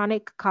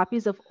electronic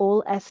copies of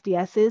all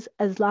SDSs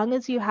as long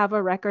as you have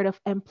a record of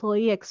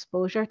employee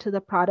exposure to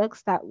the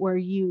products that were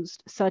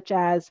used, such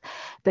as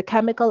the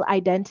chemical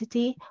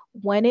identity,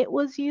 when it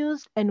was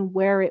used, and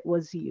where it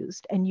was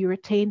used, and you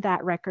retain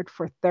that record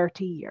for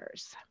 30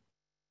 years.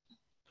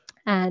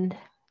 And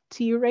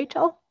to you,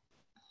 Rachel.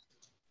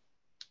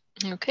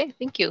 Okay,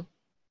 thank you.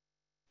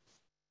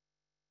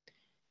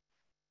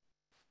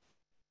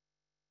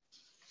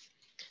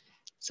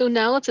 So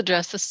now let's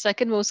address the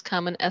second most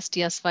common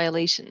SDS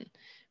violation,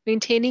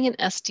 maintaining an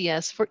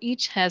SDS for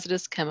each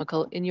hazardous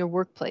chemical in your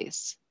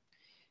workplace.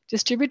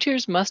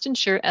 Distributors must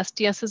ensure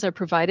SDSs are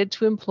provided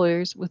to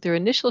employers with their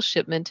initial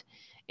shipment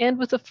and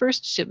with the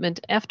first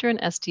shipment after an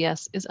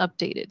SDS is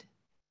updated.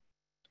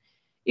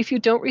 If you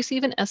don't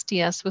receive an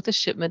SDS with a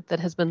shipment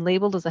that has been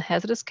labeled as a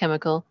hazardous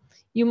chemical,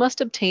 you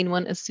must obtain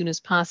one as soon as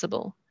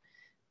possible.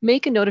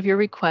 Make a note of your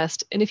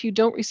request, and if you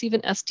don't receive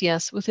an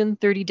SDS within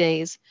 30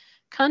 days,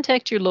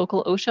 contact your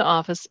local OSHA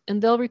office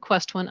and they'll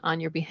request one on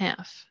your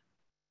behalf.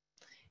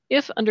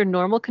 If, under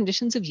normal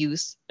conditions of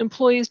use,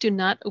 employees do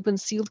not open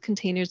sealed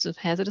containers of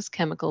hazardous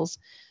chemicals,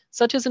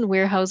 such as in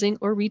warehousing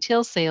or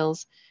retail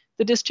sales,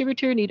 the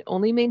distributor need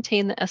only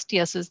maintain the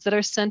SDSs that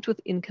are sent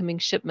with incoming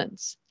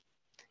shipments.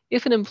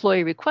 If an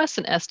employee requests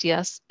an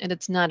SDS and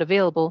it's not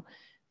available,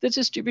 the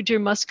distributor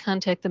must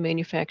contact the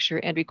manufacturer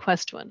and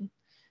request one.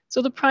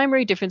 So the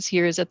primary difference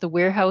here is that the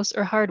warehouse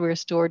or hardware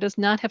store does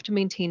not have to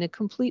maintain a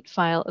complete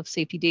file of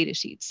safety data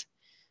sheets.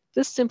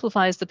 This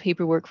simplifies the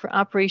paperwork for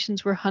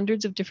operations where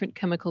hundreds of different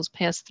chemicals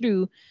pass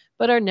through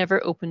but are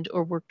never opened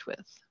or worked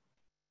with.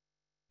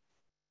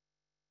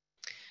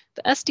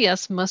 The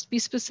SDS must be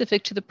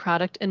specific to the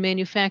product and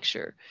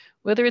manufacturer,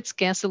 whether it's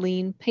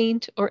gasoline,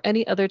 paint, or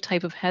any other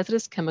type of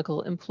hazardous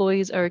chemical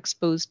employees are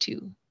exposed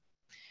to.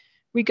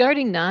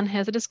 Regarding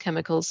non-hazardous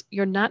chemicals,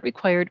 you're not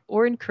required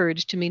or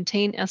encouraged to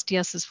maintain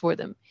SDSs for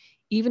them,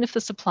 even if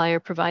the supplier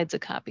provides a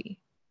copy.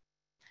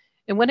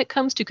 And when it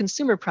comes to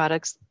consumer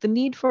products, the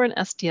need for an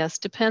SDS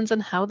depends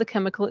on how the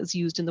chemical is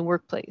used in the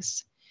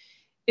workplace.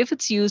 If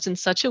it's used in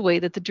such a way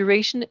that the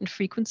duration and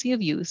frequency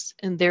of use,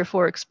 and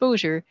therefore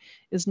exposure,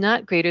 is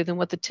not greater than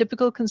what the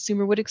typical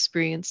consumer would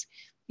experience,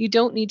 you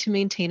don't need to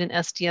maintain an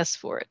SDS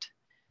for it.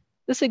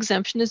 This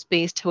exemption is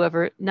based,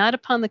 however, not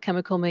upon the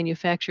chemical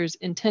manufacturer's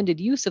intended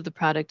use of the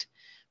product,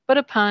 but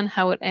upon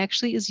how it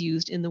actually is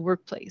used in the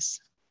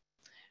workplace.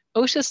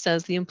 OSHA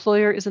says the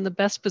employer is in the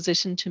best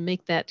position to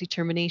make that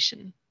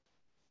determination.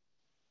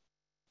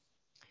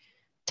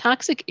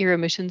 Toxic air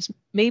emissions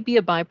may be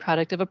a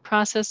byproduct of a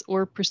process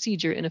or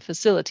procedure in a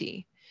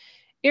facility.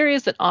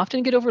 Areas that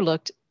often get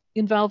overlooked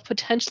involve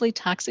potentially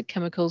toxic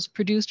chemicals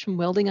produced from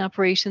welding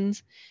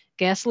operations,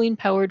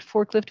 gasoline-powered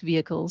forklift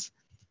vehicles,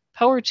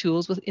 power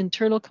tools with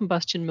internal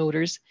combustion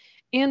motors,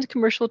 and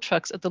commercial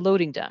trucks at the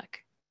loading dock.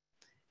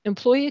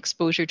 Employee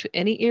exposure to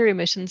any air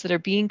emissions that are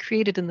being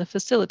created in the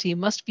facility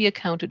must be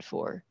accounted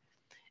for,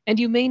 and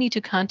you may need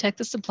to contact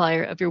the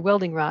supplier of your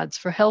welding rods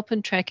for help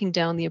in tracking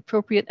down the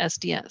appropriate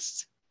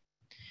SDS.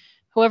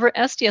 However,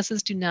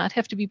 SDSs do not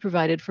have to be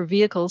provided for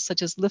vehicles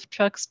such as lift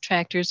trucks,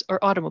 tractors,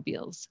 or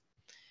automobiles,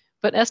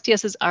 but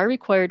SDSs are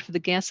required for the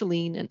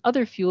gasoline and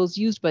other fuels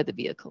used by the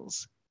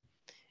vehicles.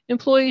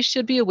 Employees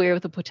should be aware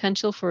of the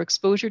potential for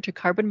exposure to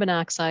carbon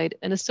monoxide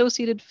and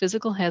associated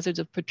physical hazards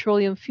of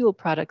petroleum fuel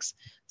products,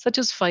 such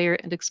as fire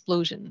and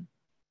explosion.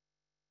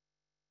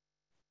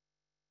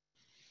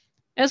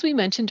 As we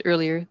mentioned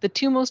earlier, the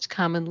two most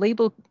common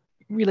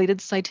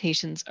label-related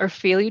citations are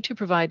failure to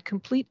provide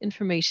complete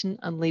information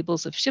on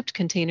labels of shipped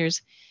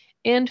containers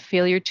and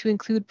failure to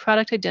include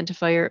product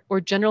identifier or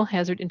general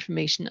hazard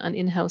information on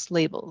in-house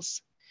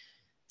labels.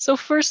 So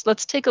first,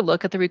 let's take a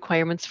look at the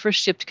requirements for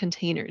shipped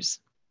containers.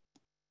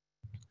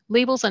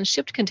 Labels on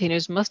shipped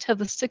containers must have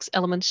the 6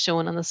 elements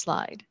shown on the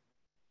slide.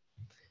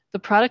 The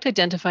product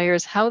identifier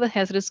is how the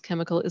hazardous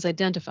chemical is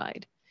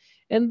identified,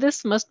 and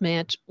this must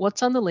match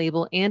what's on the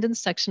label and in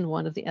Section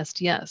 1 of the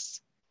SDS.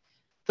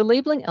 The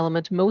labeling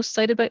element most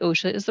cited by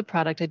OSHA is the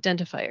product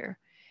identifier,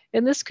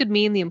 and this could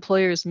mean the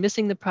employer is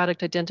missing the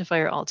product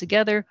identifier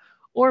altogether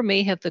or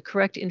may have the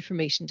correct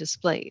information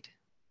displayed.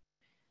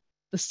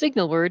 The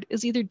signal word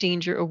is either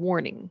danger or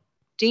warning.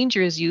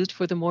 Danger is used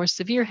for the more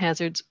severe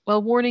hazards,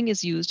 while warning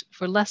is used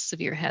for less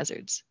severe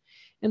hazards,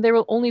 and there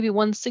will only be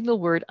one signal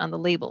word on the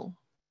label.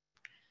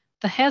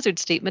 The hazard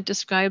statement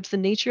describes the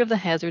nature of the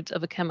hazards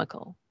of a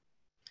chemical.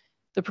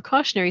 The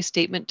precautionary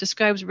statement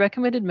describes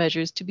recommended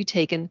measures to be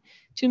taken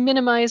to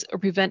minimize or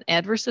prevent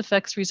adverse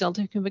effects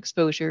resulting from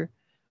exposure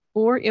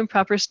or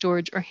improper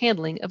storage or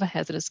handling of a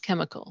hazardous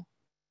chemical.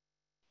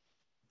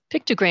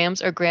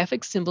 Pictograms are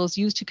graphic symbols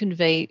used to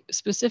convey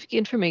specific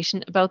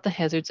information about the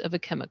hazards of a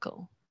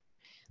chemical.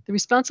 The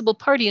responsible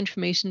party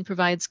information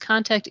provides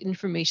contact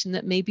information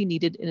that may be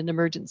needed in an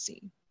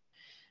emergency.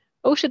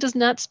 OSHA does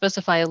not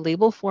specify a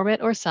label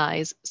format or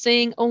size,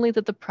 saying only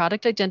that the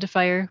product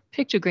identifier,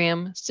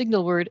 pictogram,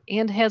 signal word,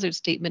 and hazard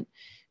statement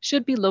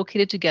should be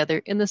located together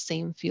in the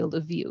same field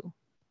of view.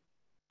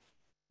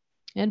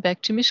 And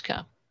back to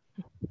Mishka.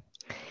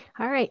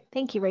 All right,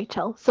 thank you,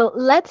 Rachel. So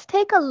let's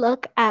take a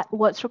look at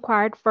what's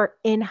required for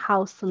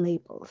in-house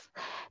labels.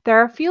 There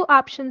are a few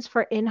options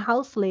for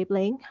in-house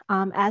labeling,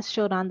 as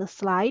showed on the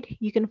slide.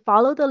 You can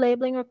follow the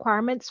labeling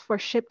requirements for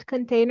shipped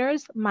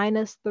containers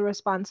minus the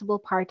responsible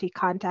party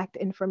contact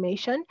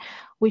information.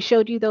 We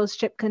showed you those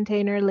shipped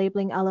container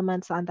labeling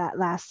elements on that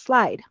last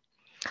slide.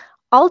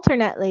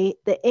 Alternately,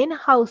 the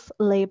in-house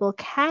label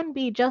can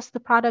be just the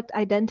product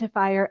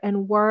identifier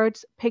and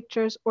words,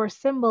 pictures, or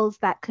symbols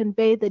that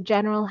convey the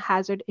general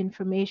hazard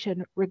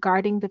information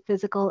regarding the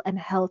physical and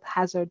health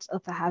hazards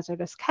of the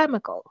hazardous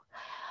chemical.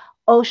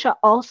 OSHA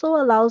also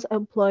allows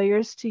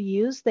employers to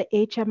use the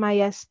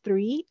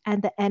HMIS-3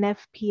 and the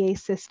NFPA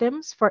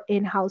systems for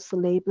in-house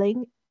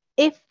labeling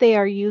if they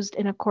are used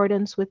in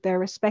accordance with their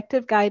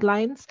respective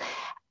guidelines,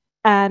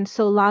 and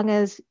so long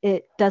as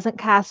it doesn't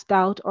cast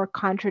doubt or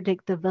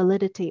contradict the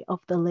validity of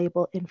the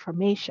label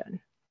information.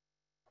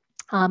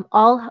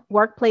 All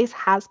workplace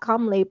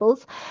HAZCOM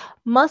labels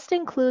must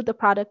include the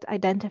product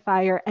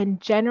identifier and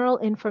general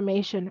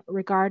information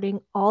regarding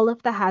all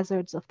of the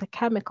hazards of the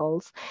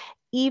chemicals,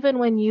 even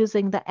when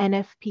using the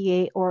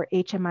NFPA or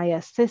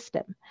HMIS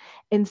system.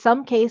 In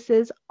some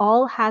cases,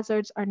 all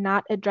hazards are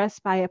not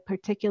addressed by a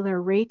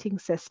particular rating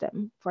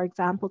system, for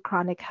example,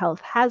 chronic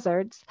health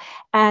hazards,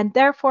 and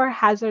therefore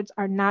hazards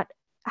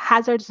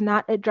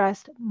not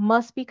addressed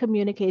must be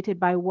communicated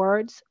by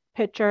words,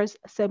 pictures,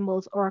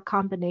 symbols, or a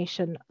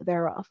combination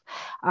thereof,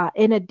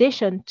 in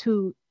addition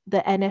to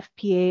the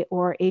NFPA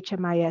or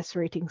HMIS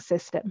rating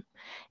system.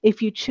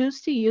 If you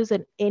choose to use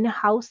an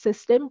in-house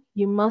system,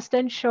 you must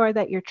ensure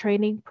that your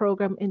training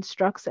program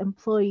instructs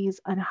employees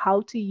on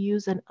how to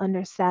use and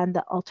understand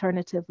the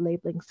alternative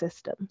labeling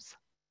systems.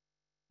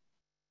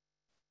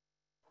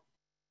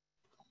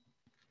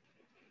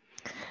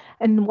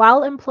 And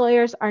while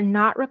employers are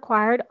not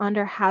required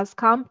under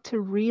HAZCOM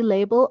to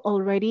relabel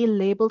already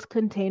labeled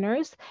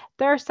containers,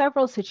 there are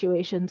several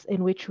situations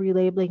in which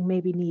relabeling may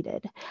be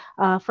needed.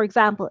 For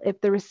example, if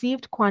the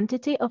received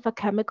quantity of a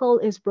chemical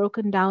is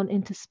broken down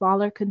into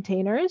smaller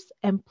containers,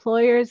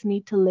 employers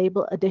need to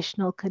label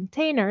additional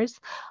containers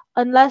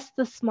unless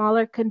the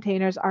smaller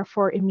containers are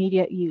for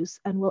immediate use.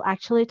 And we'll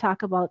actually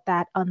talk about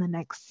that on the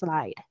next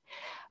slide.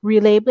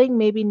 Relabeling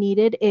may be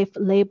needed if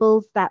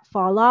labels that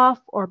fall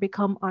off or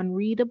become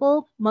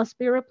unreadable must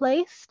be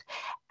replaced.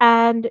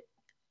 And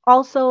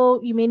also,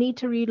 you may need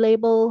to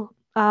relabel,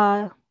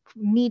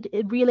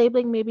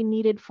 relabeling may be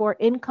needed for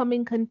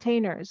incoming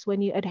containers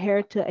when you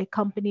adhere to a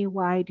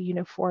company-wide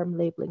uniform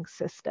labeling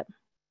system.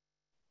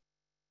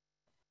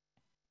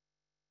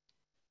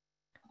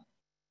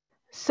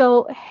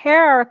 So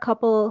here are a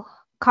couple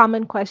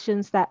common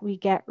questions that we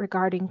get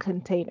regarding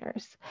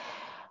containers.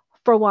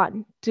 For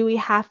one, do we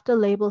have to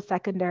label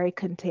secondary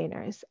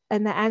containers?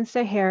 And the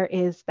answer here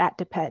is that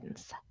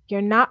depends.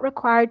 You're not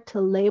required to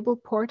label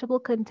portable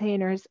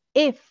containers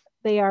if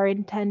they are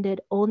intended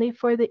only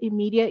for the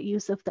immediate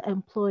use of the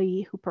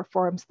employee who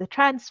performs the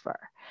transfer.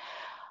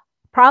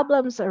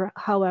 Problems,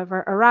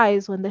 however,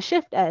 arise when the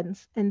shift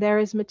ends and there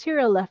is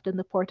material left in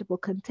the portable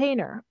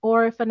container,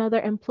 or if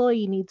another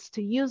employee needs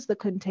to use the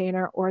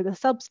container or the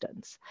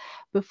substance.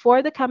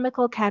 Before the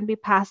chemical can be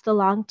passed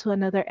along to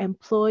another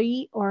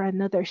employee or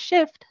another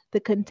shift, the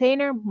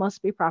container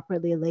must be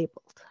properly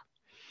labeled.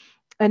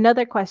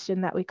 Another question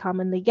that we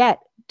commonly get,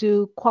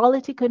 do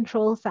quality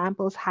control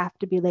samples have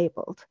to be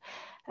labeled?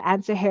 The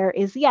answer here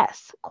is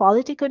yes.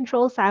 Quality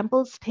control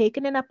samples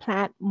taken in a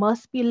plant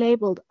must be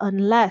labeled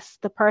unless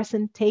the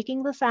person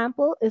taking the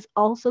sample is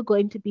also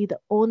going to be the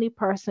only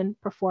person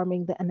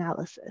performing the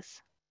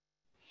analysis.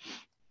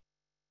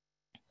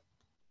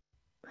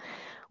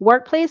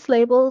 Workplace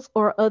labels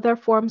or other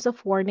forms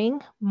of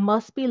warning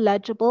must be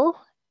legible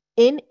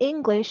in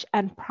English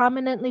and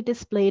prominently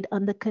displayed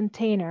on the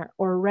container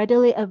or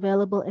readily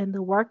available in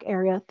the work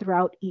area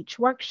throughout each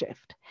work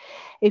shift.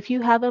 If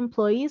you have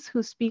employees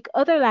who speak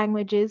other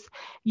languages,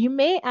 you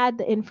may add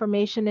the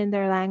information in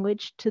their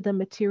language to the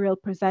material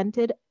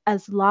presented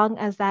as long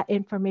as that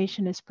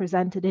information is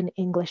presented in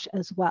English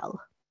as well.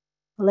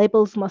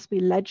 Labels must be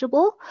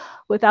legible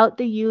without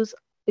the use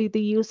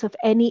of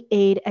any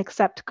aid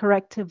except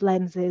corrective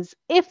lenses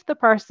if the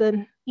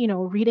person,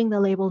 reading the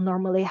label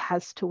normally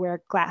has to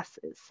wear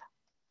glasses.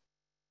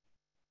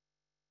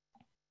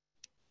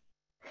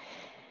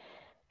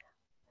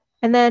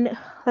 And then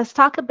let's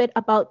talk a bit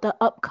about the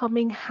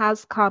upcoming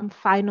HAZCOM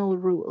final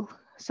rule.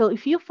 So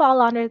if you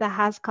fall under the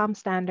HAZCOM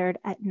standard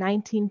at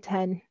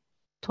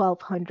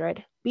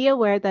 1910-1200, be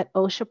aware that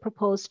OSHA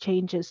proposed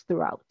changes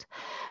throughout.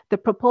 The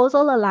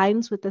proposal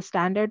aligns with the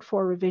standard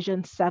for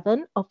revision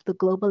 7 of the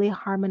Globally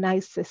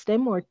Harmonized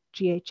System, or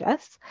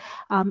GHS,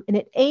 and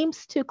it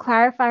aims to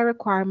clarify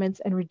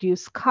requirements and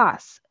reduce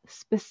costs.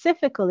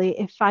 Specifically,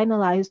 if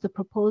finalized, the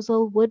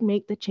proposal would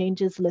make the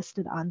changes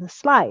listed on the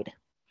slide.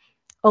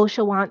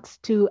 OSHA wants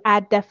to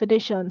add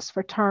definitions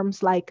for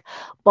terms like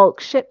bulk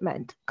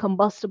shipment,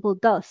 combustible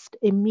dust,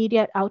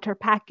 immediate outer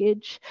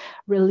package,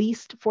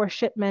 released for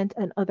shipment,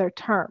 and other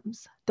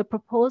terms. The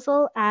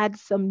proposal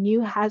adds some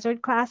new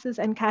hazard classes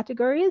and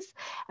categories,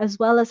 as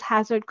well as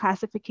hazard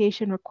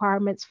classification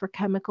requirements for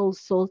chemicals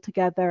sold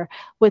together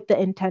with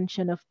the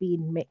intention of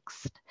being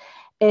mixed.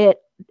 It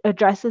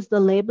addresses the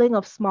labeling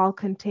of small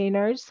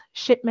containers,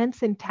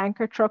 shipments in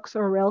tanker trucks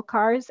or rail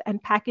cars,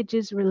 and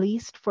packages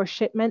released for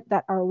shipment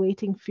that are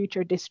awaiting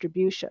future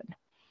distribution.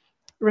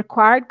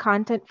 Required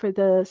content for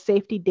the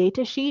safety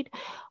data sheet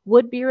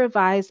would be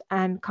revised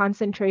and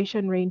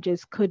concentration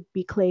ranges could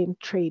be claimed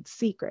trade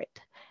secret.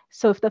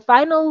 So if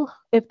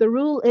the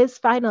rule is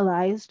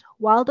finalized,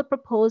 while the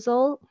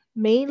proposal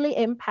mainly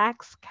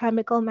impacts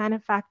chemical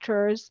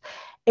manufacturers,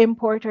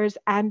 importers,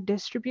 and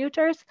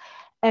distributors,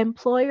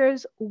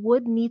 employers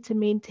would need to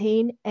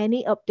maintain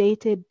any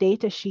updated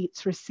data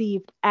sheets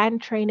received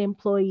and train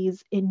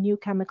employees in new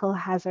chemical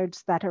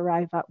hazards that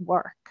arrive at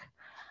work.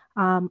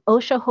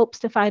 OSHA hopes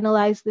to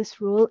finalize this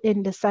rule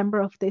in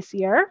December of this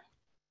year.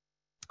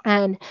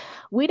 And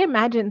we'd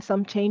imagine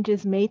some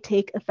changes may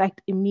take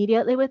effect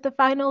immediately with the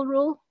final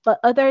rule, but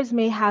others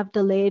may have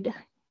delayed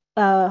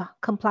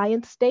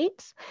compliance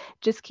dates.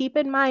 Just keep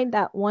in mind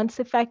that once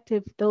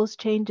effective, those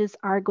changes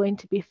are going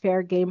to be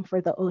fair game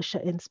for the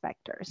OSHA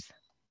inspectors.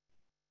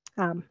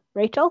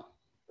 Rachel?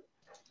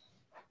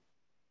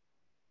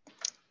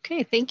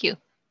 Okay, thank you.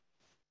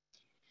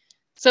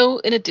 So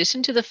in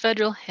addition to the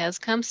federal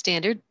HAZCOM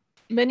standard,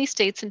 many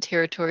states and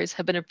territories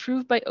have been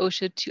approved by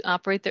OSHA to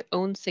operate their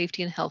own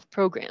safety and health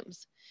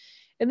programs.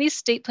 And these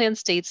state plan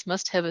states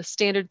must have a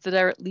standards that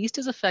are at least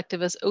as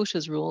effective as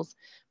OSHA's rules,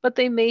 but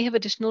they may have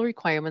additional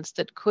requirements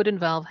that could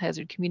involve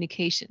hazard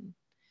communication.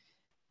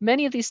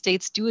 Many of these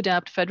states do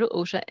adopt federal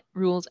OSHA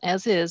rules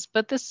as is,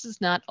 but this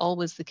is not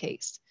always the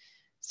case.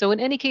 So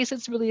in any case,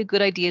 it's really a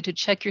good idea to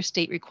check your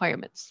state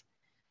requirements.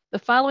 The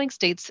following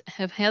states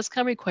have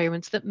HAZCOM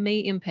requirements that may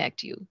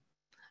impact you: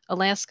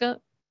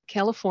 Alaska,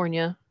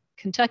 California,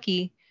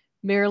 Kentucky,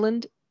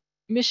 Maryland,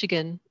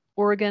 Michigan,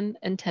 Oregon,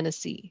 and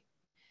Tennessee.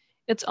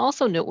 It's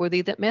also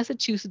noteworthy that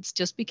Massachusetts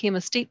just became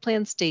a state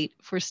plan state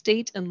for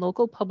state and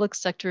local public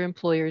sector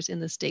employers in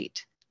the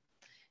state.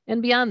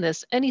 And beyond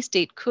this, any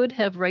state could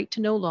have right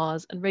to know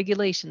laws and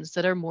regulations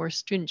that are more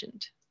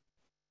stringent.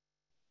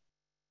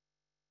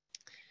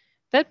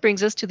 That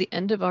brings us to the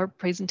end of our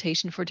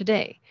presentation for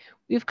today.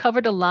 We've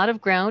covered a lot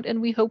of ground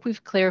and we hope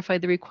we've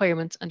clarified the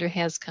requirements under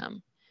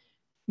HAZCOM.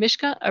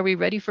 Mishka, are we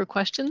ready for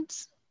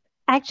questions?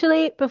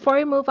 Actually, before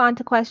we move on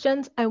to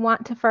questions, I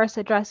want to first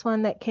address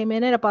one that came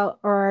in about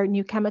our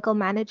new chemical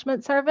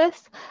management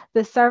service.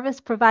 The service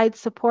provides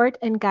support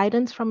and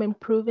guidance from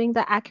improving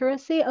the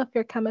accuracy of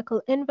your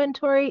chemical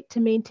inventory to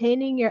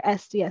maintaining your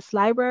SDS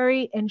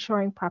library,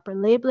 ensuring proper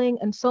labeling,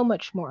 and so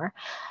much more.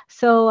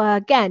 So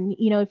again,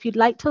 if you'd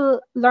like to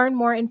learn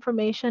more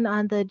information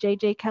on the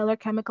J.J. Keller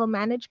Chemical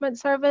Management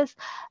Service,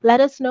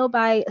 let us know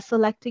by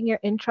selecting your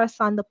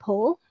interests on the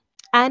poll.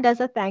 And as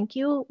a thank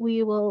you,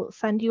 we will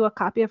send you a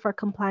copy of our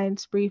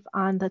compliance brief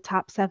on the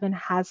top 7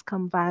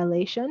 HAZCOM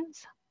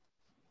violations.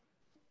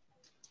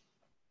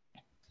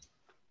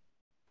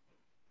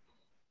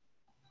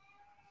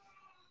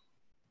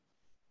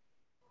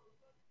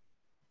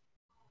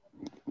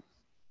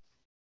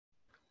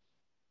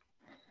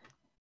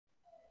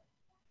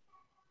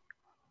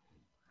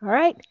 All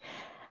right.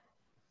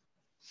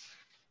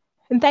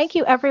 And thank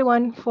you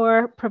everyone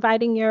for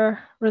providing your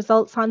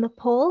results on the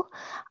poll.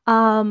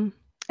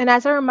 And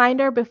as a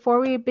reminder, before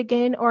we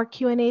begin our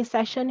Q&A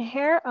session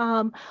here,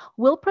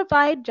 we'll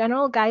provide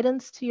general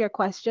guidance to your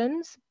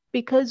questions.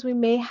 Because we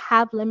may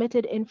have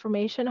limited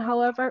information,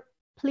 however,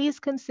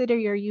 please consider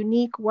your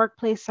unique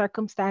workplace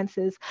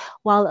circumstances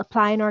while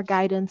applying our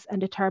guidance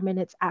and determine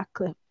its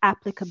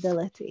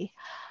applicability.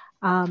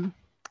 And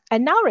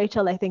now,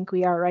 Rachel, I think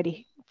we are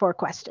ready for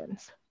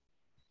questions.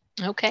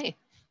 Okay.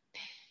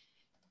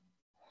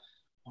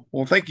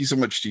 Well, thank you so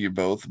much to you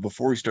both.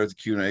 Before we start the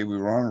Q&A, we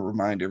want to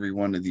remind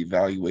everyone of the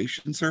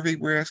evaluation survey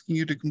we're asking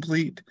you to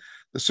complete.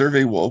 The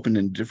survey will open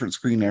in a different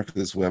screen after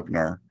this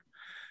webinar.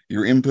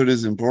 Your input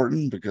is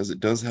important because it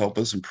does help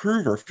us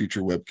improve our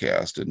future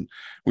webcast. And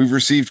we've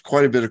received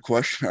quite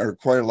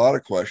a lot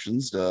of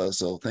questions.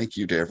 So thank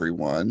you to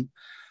everyone.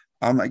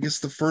 I guess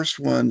the first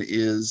one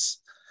is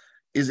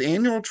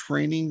annual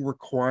training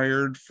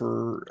required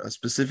for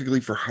specifically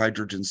for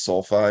hydrogen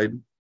sulfide?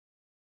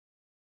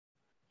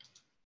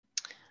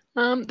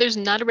 There's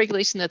not a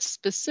regulation that's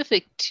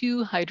specific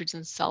to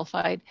hydrogen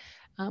sulfide.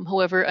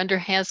 However, under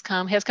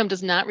HAZCOM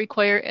does not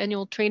require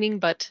annual training,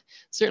 but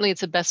certainly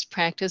it's a best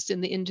practice in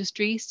the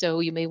industry. So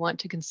you may want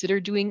to consider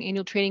doing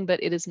annual training,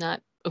 but it is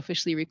not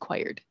officially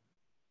required.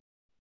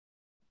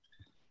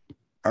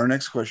 Our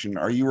next question,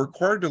 are you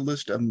required to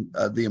list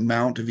the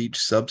amount of each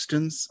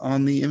substance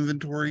on the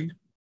inventory?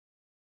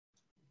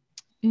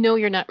 No,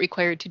 you're not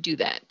required to do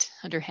that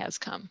under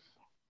HAZCOM.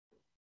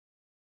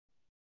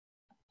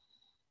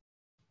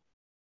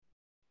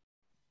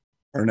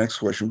 Our next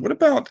question, what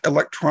about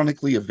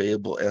electronically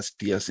available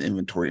SDS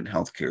inventory in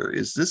healthcare?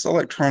 Is this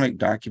electronic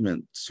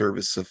document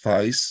service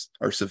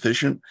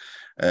sufficient?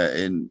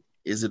 And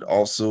is it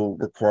also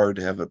required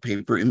to have a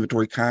paper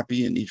inventory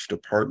copy in each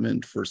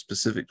department for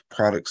specific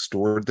products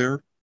stored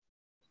there?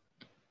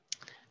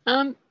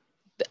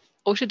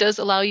 OSHA does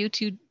allow you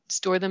to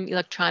store them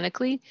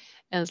electronically,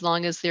 as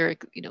long as they're,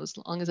 as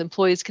long as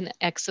employees can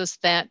access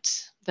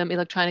them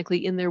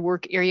electronically in their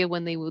work area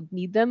when they would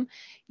need them.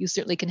 You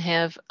certainly can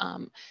have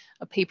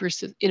a paper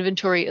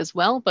inventory as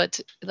well, but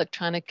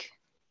electronic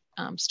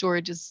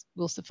storage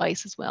will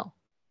suffice as well.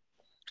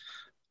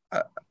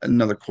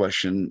 Another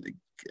question.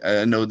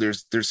 I know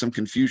there's some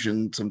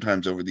confusion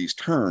sometimes over these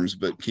terms,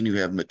 but can you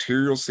have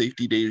material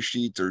safety data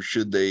sheets, or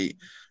should they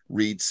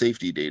read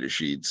safety data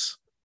sheets?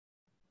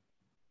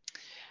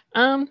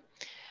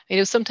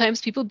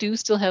 Sometimes people do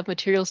still have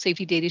material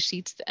safety data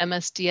sheets, the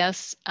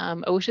MSDS.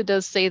 OSHA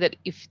does say that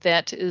if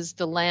that is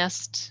the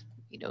last,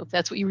 if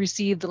that's what you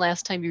received the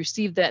last time you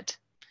received a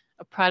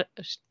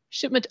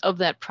shipment of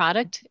that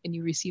product, and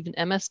you received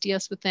an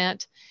MSDS with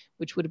that,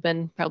 which would have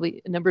been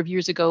probably a number of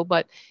years ago,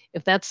 but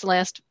if that's the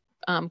last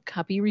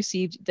copy you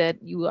received,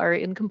 that you are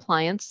in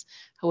compliance.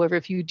 However,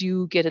 if you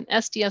do get an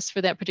SDS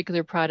for that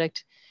particular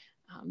product,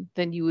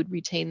 then you would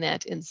retain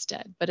that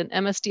instead. But an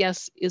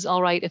MSDS is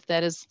all right if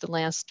that is the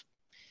last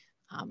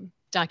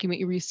document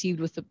you received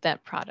with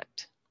that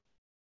product.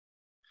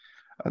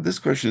 This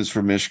question is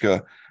for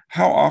Mishka.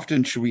 How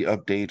often should we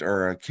update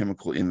our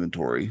chemical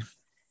inventory?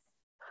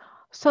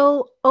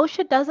 So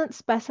OSHA doesn't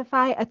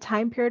specify a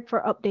time period for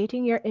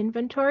updating your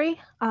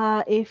inventory.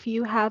 If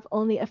you have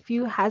only a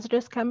few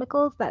hazardous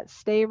chemicals that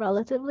stay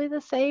relatively the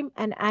same,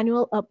 an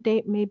annual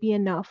update may be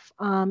enough.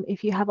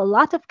 If you have a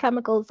lot of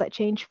chemicals that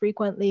change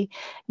frequently,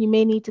 you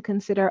may need to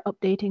consider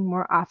updating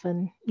more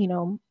often,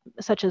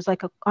 such as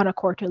on a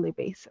quarterly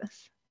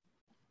basis.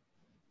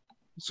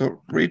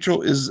 So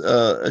Rachel, is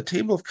a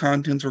table of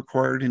contents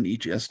required in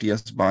each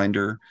SDS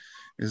binder?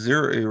 Is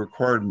there a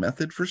required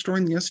method for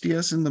storing the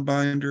SDS in the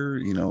binder,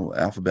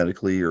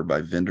 alphabetically or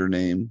by vendor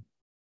name?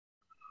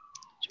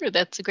 Sure,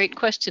 that's a great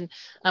question.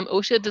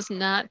 OSHA does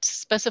not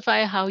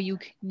specify how you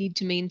need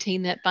to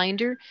maintain that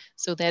binder,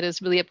 so that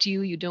is really up to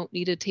you. You don't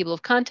need a table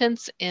of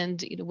contents,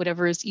 and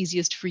whatever is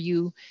easiest for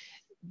you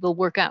will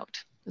work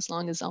out, as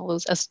long as all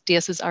those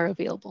SDSs are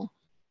available.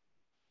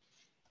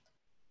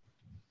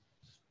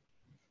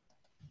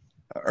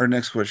 Our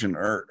next question,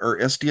 are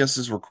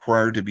SDSs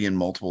required to be in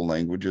multiple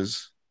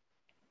languages?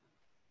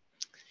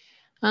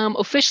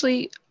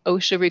 Officially,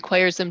 OSHA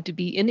requires them to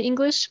be in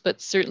English, but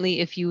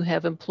certainly if you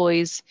have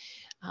employees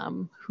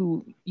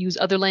who use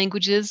other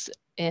languages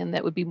and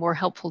that would be more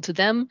helpful to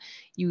them,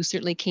 you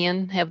certainly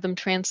can have them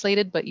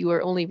translated, but you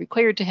are only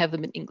required to have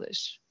them in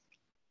English.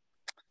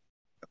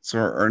 So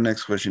our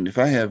next question, if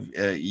I have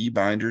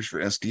e-binders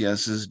for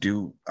SDSs,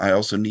 do I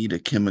also need a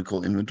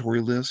chemical inventory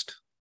list?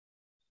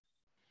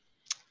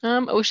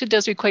 OSHA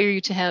does require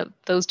you to have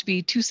those to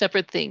be two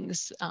separate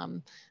things.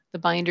 The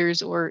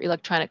binders or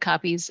electronic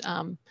copies,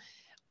 and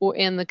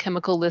the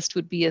chemical list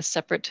would be a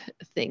separate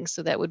thing.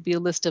 So that would be a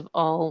list of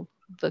all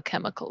the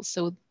chemicals.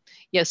 So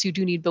yes, you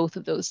do need both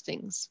of those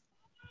things.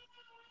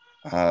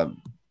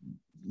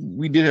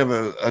 We did have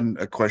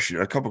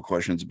a couple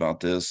questions about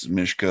this,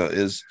 Mishka.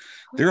 Is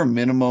there a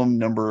minimum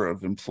number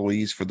of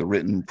employees for the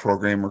written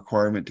program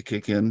requirement to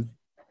kick in?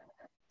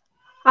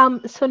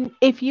 So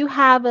if you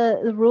have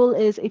the rule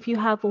is if you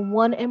have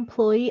one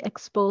employee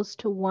exposed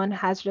to one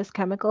hazardous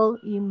chemical,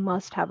 you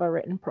must have a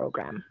written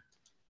program.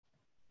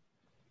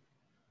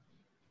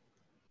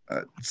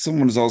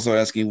 Someone is also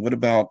asking, what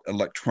about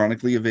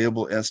electronically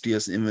available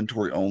SDS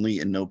inventory only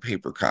and no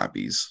paper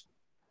copies?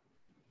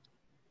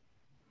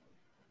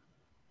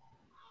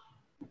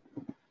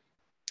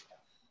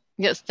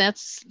 Yes,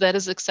 that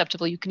is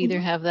acceptable. You can either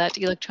have that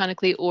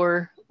electronically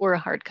or a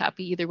hard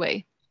copy, either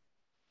way.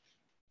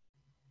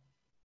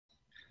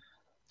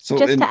 So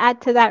just to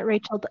add to that,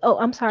 Rachel. Oh,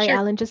 I'm sorry, sure.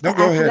 Alan. Just no, to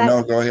go add ahead. to that.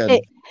 No, go ahead.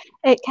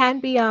 It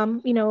can be,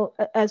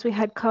 as we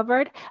had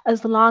covered,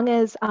 as long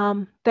as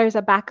there's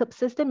a backup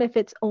system. If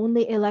it's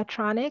only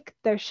electronic,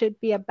 there should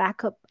be a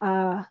backup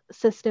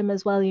system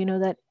as well.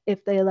 That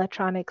if the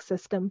electronic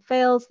system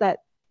fails, that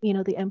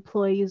the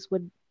employees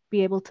would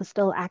be able to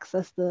still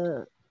access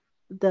the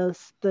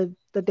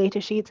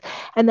data sheets.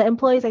 And the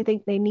employees, I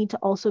think, they need to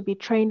also be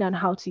trained on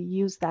how to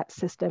use that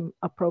system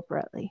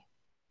appropriately.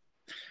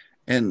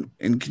 And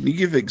can you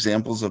give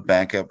examples of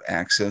backup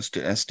access to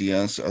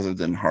SDS other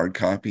than hard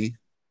copy?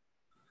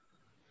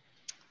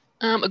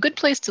 A good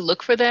place to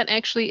look for that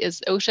actually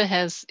is OSHA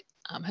has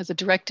a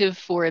directive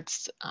for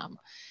its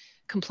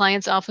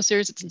compliance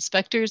officers, it's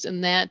inspectors,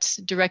 and that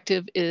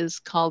directive is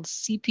called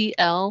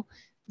CPL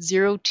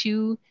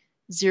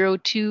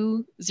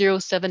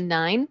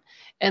 0202079.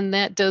 And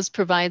that does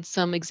provide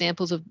some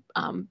examples of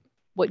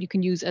what you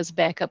can use as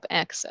backup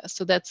access.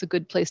 So that's a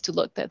good place to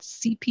look.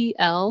 That's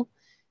CPL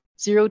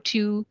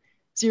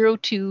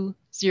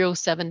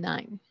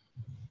 0202079.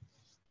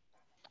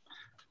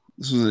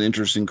 This was an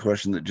interesting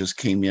question that just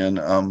came in.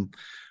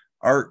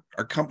 Our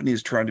company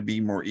is trying to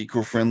be more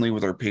eco-friendly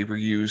with our paper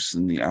use,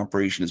 and the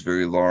operation is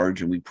very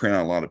large, and we print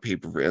out a lot of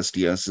paper for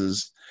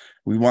SDSs.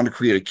 We want to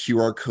create a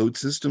QR code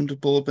system to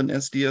pull up an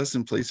SDS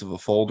in place of a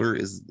folder.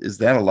 Is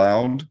that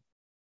allowed?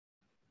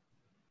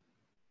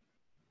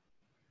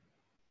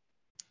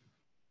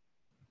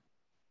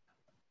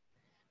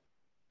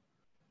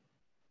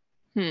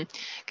 Can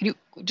you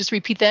just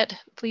repeat that,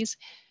 please?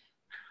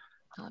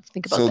 I'll have to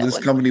think about so that this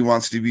one. company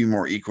wants to be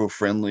more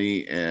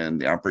eco-friendly, and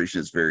the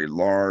operation is very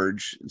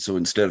large. So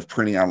instead of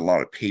printing out a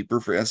lot of paper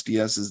for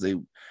SDSs, they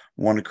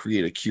want to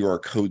create a QR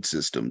code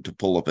system to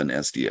pull up an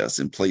SDS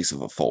in place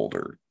of a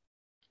folder.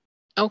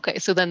 Okay,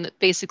 so then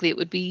basically it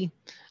would be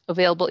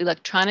available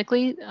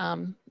electronically.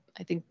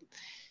 I think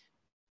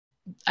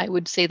I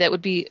would say that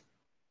would be,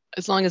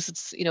 as long as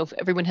it's, if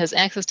everyone has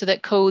access to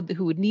that code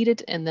who would need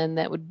it, and then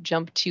that would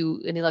jump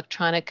to an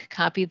electronic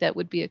copy, that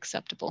would be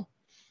acceptable.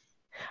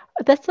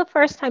 That's the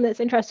first time. That's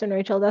interesting,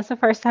 Rachel. That's the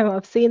first time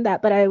I've seen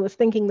that, but I was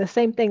thinking the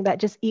same thing, that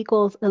just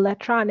equals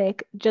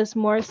electronic, just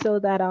more so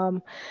that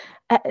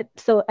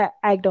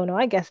I don't know,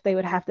 I guess they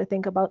would have to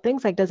think about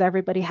things like, does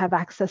everybody have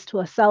access to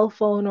a cell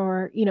phone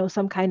or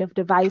some kind of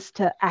device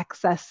to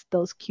access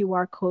those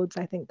QR codes?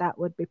 I think that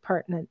would be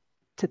pertinent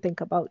to think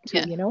about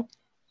too. Yeah.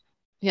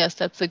 Yes,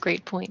 that's a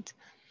great point.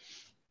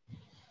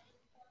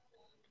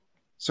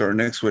 So our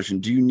next question,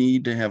 do you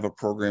need to have a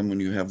program when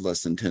you have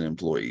less than 10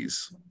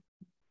 employees?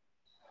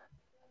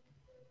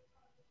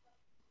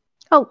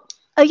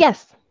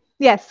 Yes,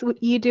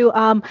 you do.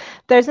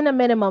 There's a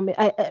minimum.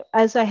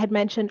 As I had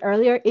mentioned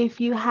earlier, if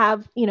you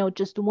have,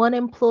 just one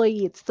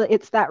employee, it's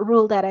that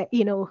rule that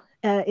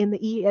in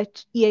the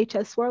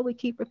EHS world, we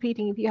keep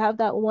repeating. If you have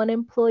that one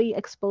employee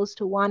exposed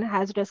to one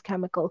hazardous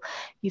chemical,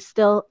 you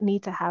still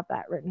need to have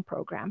that written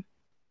program.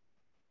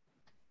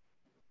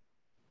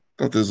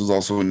 I thought this was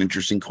also an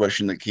interesting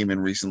question that came in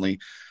recently.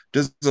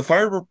 Does the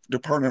fire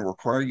department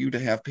require you to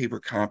have paper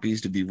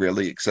copies to be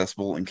readily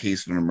accessible in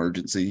case of an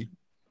emergency?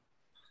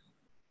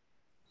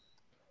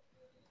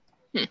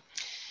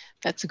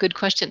 That's a good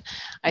question.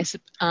 I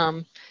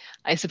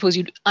suppose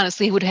you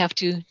honestly would have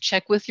to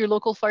check with your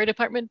local fire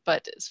department,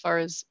 but as far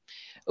as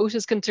OSHA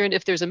is concerned,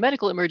 if there's a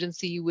medical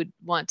emergency, you would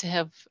want to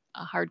have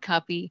a hard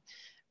copy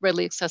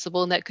readily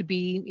accessible, and that could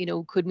be,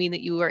 could mean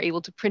that you are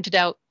able to print it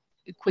out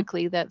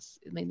quickly. That's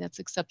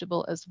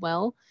acceptable as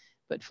well.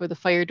 But for the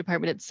fire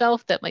department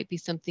itself, that might be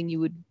something you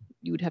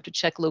would have to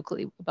check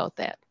locally about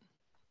that.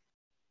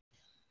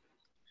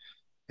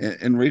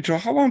 And Rachel,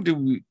 how long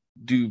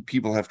do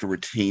people have to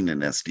retain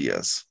an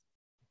SDS?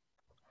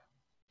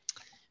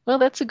 Well,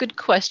 that's a good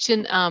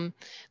question.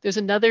 There's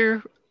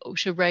another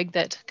OSHA reg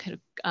that kind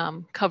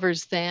of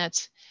covers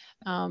that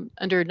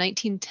under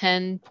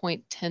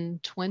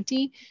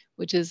 1910.1020,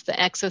 which is the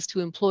access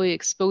to employee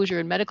exposure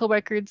and medical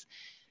records.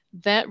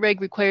 That reg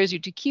requires you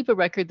to keep a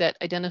record that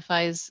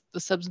identifies the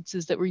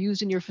substances that were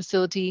used in your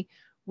facility,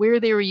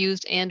 where they were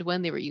used, and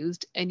when they were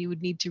used, and you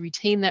would need to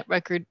retain that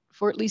record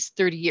for at least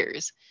 30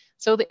 years.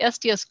 So the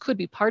SDS could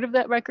be part of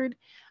that record,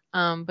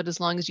 but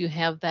as long as you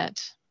have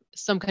that,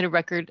 some kind of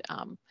record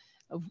of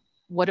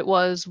what it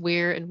was,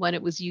 where, and when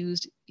it was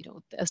used,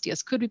 the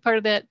SDS could be part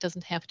of that. It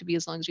doesn't have to be,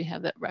 as long as you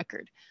have that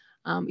record.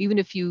 Even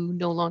if you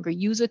no longer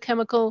use a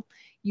chemical,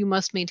 you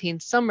must maintain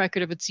some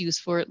record of its use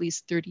for at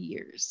least 30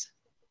 years.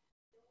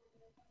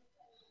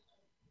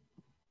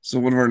 So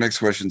one of our next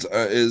questions,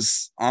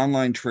 is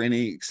online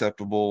training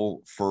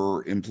acceptable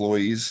for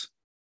employees?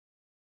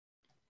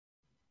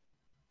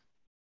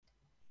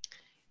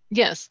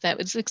 Yes, that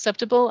is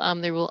acceptable.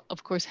 There will,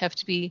 of course, have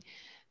to be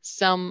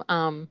some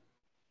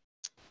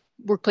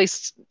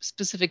workplace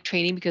specific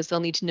training, because they'll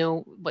need to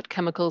know what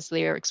chemicals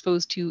they are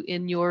exposed to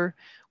in your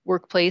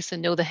workplace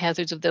and know the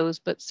hazards of those,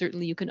 but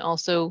certainly you can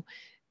also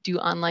do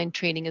online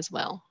training as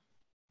well.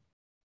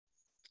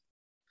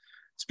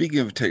 Speaking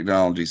of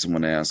technology,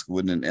 someone asked,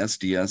 would an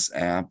SDS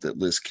app that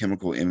lists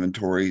chemical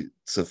inventory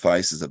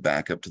suffice as a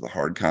backup to the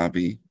hard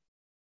copy?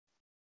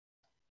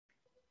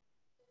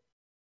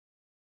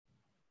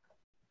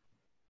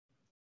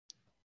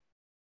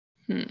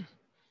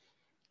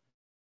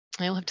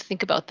 I'll have to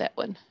think about that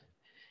one.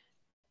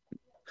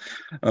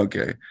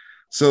 Okay.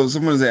 So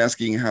someone is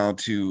asking how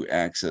to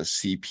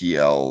access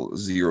CPL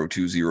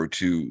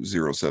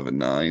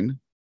 0202079.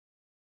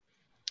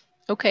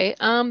 Okay,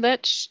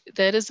 that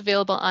is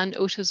available on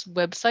OSHA's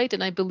website,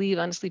 and I believe,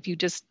 honestly, if you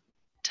just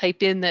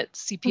type in that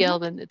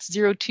CPL, then it's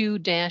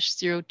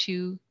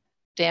 02-02-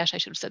 I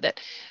should have said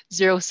that,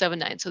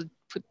 079. So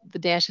put the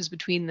dashes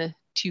between the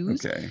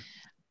twos. Okay.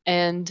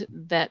 And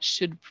that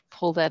should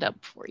pull that up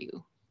for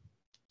you.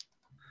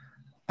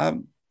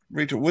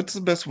 Rachel, what's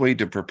the best way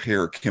to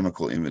prepare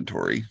chemical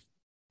inventory?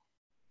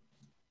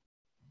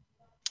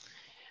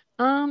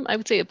 I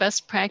would say a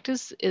best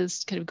practice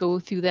is kind of go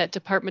through that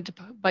department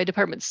by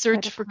department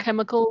search for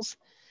chemicals,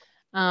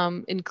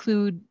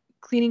 include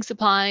cleaning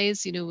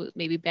supplies,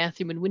 maybe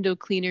bathroom and window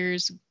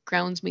cleaners,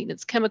 grounds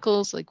maintenance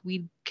chemicals like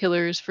weed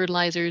killers,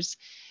 fertilizers.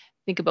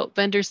 Think about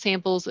vendor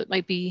samples that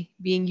might be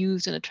being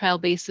used on a trial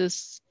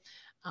basis.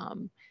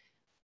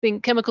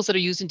 Think chemicals that are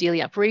used in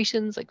daily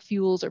operations like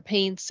fuels or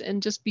paints,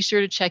 and just be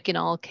sure to check in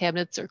all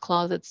cabinets or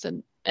closets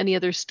and any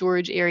other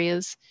storage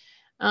areas.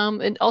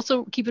 And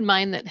also keep in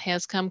mind that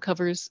HAZCOM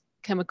covers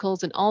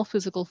chemicals in all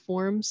physical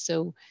forms.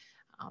 So,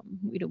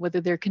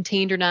 whether they're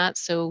contained or not.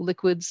 So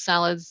liquids,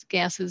 solids,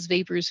 gases,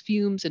 vapors,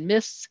 fumes, and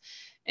mists.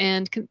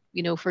 And,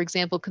 for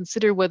example,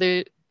 consider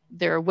whether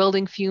there are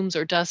welding fumes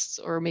or dusts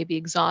or maybe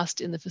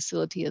exhaust in the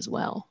facility as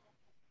well.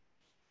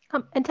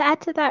 And to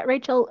add to that,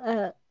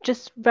 Rachel,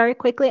 just very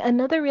quickly,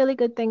 another really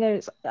good thing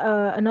is,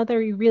 another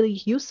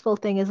really useful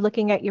thing is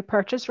looking at your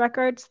purchase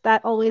records.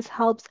 That always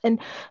helps.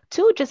 And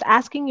two, just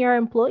asking your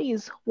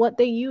employees what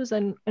they use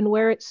and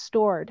where it's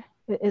stored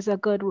is a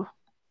good,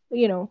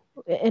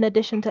 in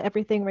addition to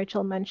everything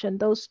Rachel mentioned,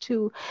 those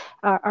two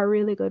are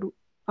really good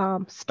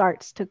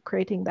starts to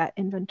creating that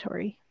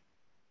inventory.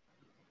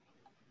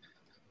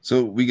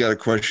 So we got a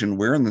question,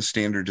 where in the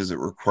standard does it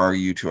require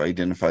you to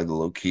identify the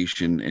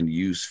location and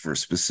use for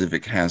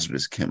specific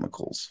hazardous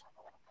chemicals?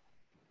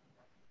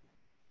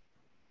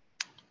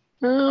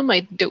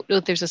 I don't know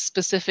if there's a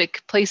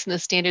specific place in the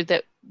standard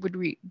that would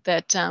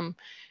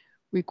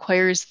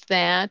requires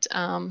that.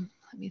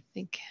 Let me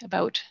think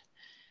about.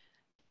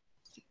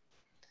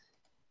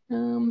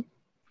 Trying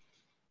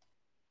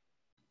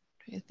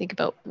to think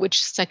about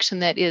which section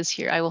that is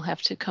here. I will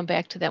have to come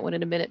back to that one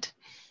in a minute.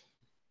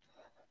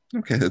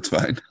 Okay, that's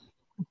fine.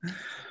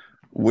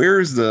 Where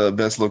is the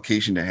best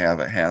location to have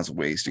a haz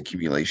waste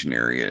accumulation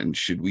area? And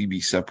should we be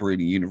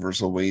separating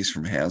universal waste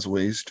from haz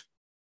waste?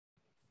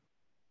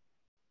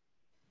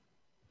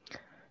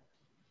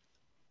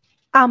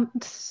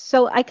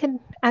 So I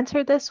can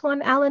answer this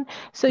one, Alan.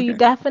 So you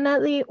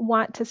definitely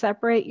want to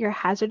separate your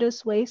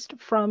hazardous waste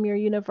from your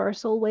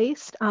universal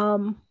waste.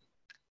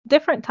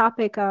 Different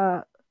topic,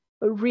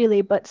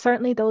 really, but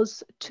certainly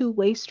those two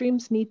waste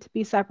streams need to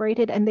be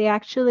separated, and they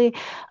actually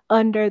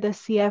under the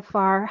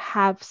CFR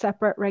have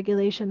separate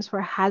regulations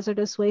for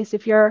hazardous waste.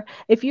 If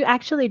you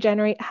actually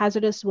generate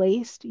hazardous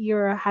waste,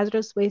 you're a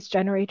hazardous waste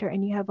generator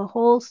and you have a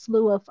whole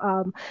slew of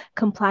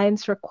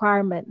compliance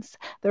requirements.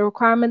 The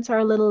requirements are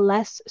a little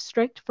less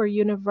strict for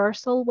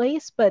universal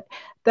waste, but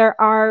there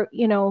are,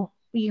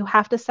 you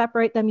have to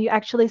separate them. You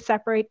actually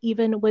separate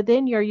even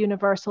within your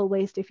universal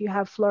waste if you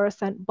have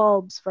fluorescent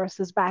bulbs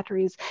versus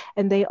batteries,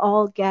 and they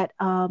all get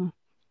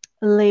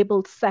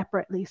labeled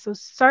separately. So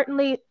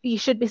certainly you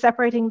should be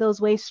separating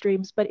those waste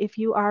streams, but if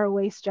you are a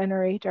waste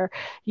generator,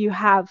 you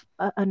have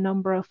a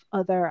number of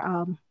other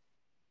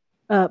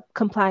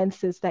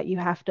compliances that you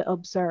have to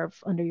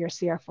observe under your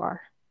CFR.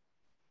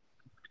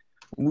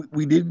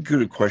 We did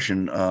get a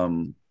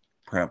question,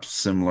 perhaps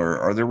similar.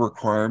 Are there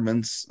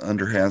requirements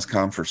under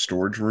HAZCOM for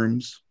storage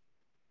rooms?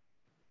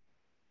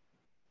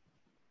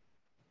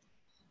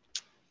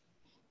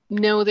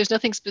 No, there's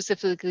nothing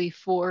specifically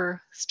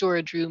for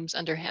storage rooms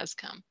under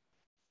HAZCOM.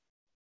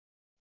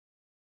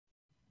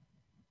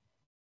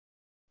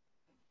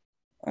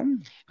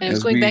 And I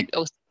was going back.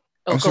 Go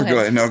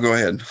ahead. No, go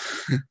ahead.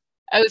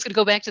 I was going to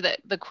go back to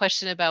the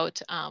question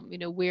about,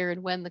 where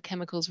and when the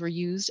chemicals were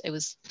used. I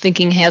was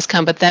thinking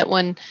HAZCOM, but that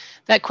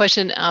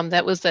question,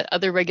 that was that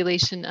other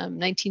regulation,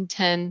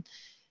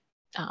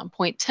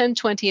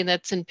 1910.1020, and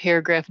that's in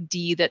paragraph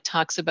D that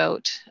talks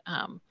about,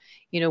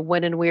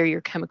 when and where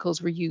your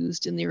chemicals were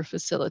used in your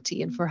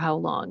facility and for how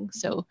long.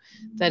 So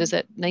that is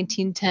at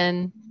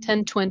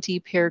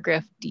 1910.1020,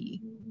 paragraph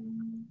D.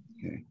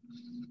 Okay.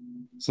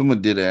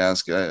 Someone did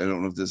ask, I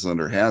don't know if this is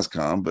under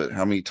HAZCOM, but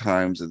how many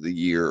times of the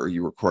year are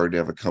you required to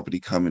have a company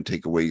come and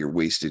take away your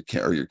wasted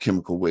or your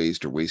chemical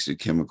waste or wasted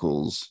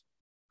chemicals?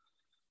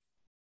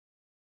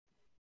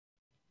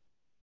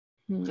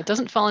 It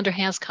doesn't fall under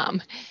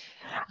HAZCOM.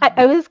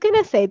 I was going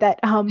to say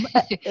that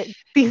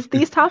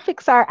these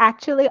topics are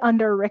actually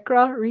under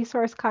RCRA,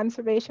 Resource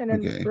Conservation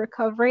and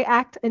Recovery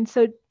Act. And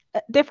so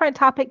different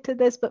topic to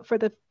this, but for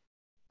the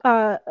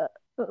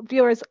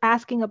viewers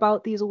asking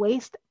about these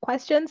waste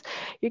questions,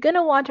 you're going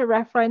to want to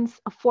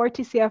reference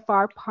 40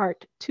 CFR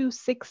Part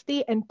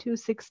 260 and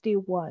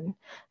 261.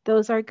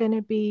 Those are going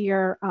to be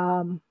your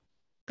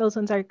those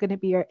ones are going to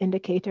be your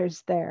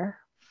indicators there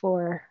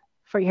for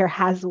your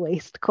haz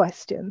waste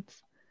questions.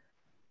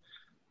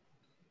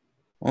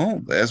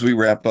 Well, as we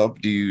wrap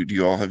up, do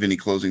you all have any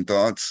closing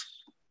thoughts?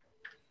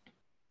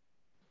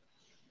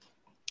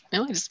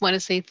 No, I just want to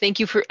say thank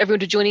you for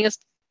everyone joining us,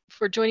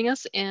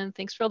 and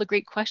thanks for all the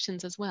great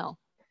questions as well.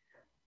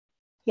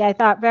 Yeah, I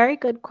thought very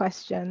good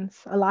questions.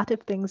 A lot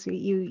of things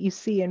you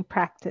see in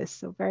practice,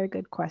 so very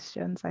good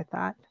questions, I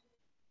thought.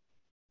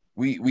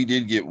 We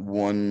did get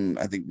one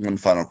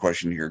final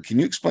question here. Can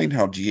you explain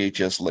how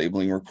GHS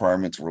labeling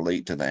requirements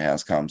relate to the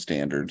HAZCOM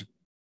standard?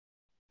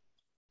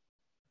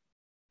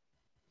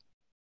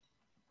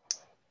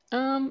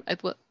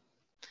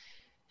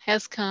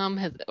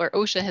 HAZCOM or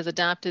OSHA has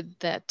adopted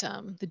that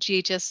the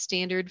GHS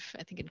standard.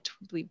 I think in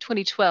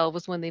 2012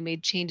 was when they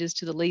made changes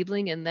to the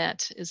labeling, and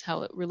that is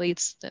how it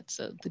relates. That's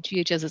the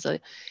GHS is an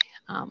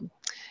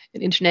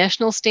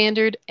international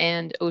standard,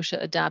 and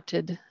OSHA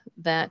adopted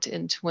that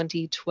in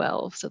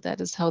 2012. So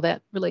that is how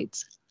that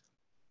relates.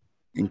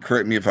 And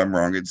correct me if I'm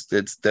wrong.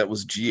 That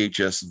was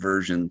GHS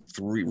version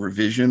 3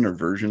 revision or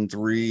version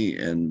 3,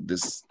 and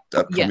this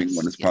upcoming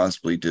one is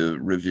possibly to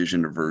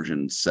revision to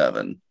version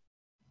 7.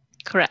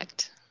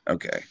 Correct.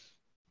 Okay.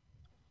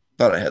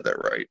 Thought I had that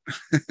right.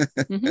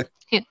 Mm-hmm.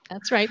 Yeah,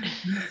 that's right.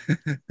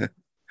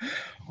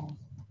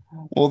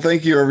 Well,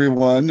 thank you,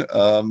 everyone.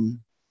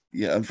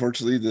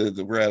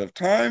 Unfortunately, we're out of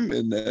time,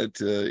 and that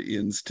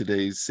ends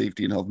today's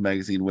Safety and Health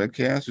Magazine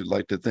webcast. We'd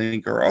like to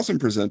thank our awesome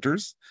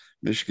presenters,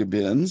 Mishka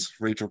Benz,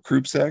 Rachel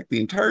Krupsak,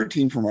 the entire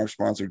team from our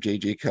sponsor,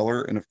 JJ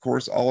Keller, and of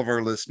course, all of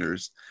our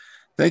listeners.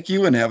 Thank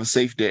you and have a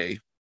safe day.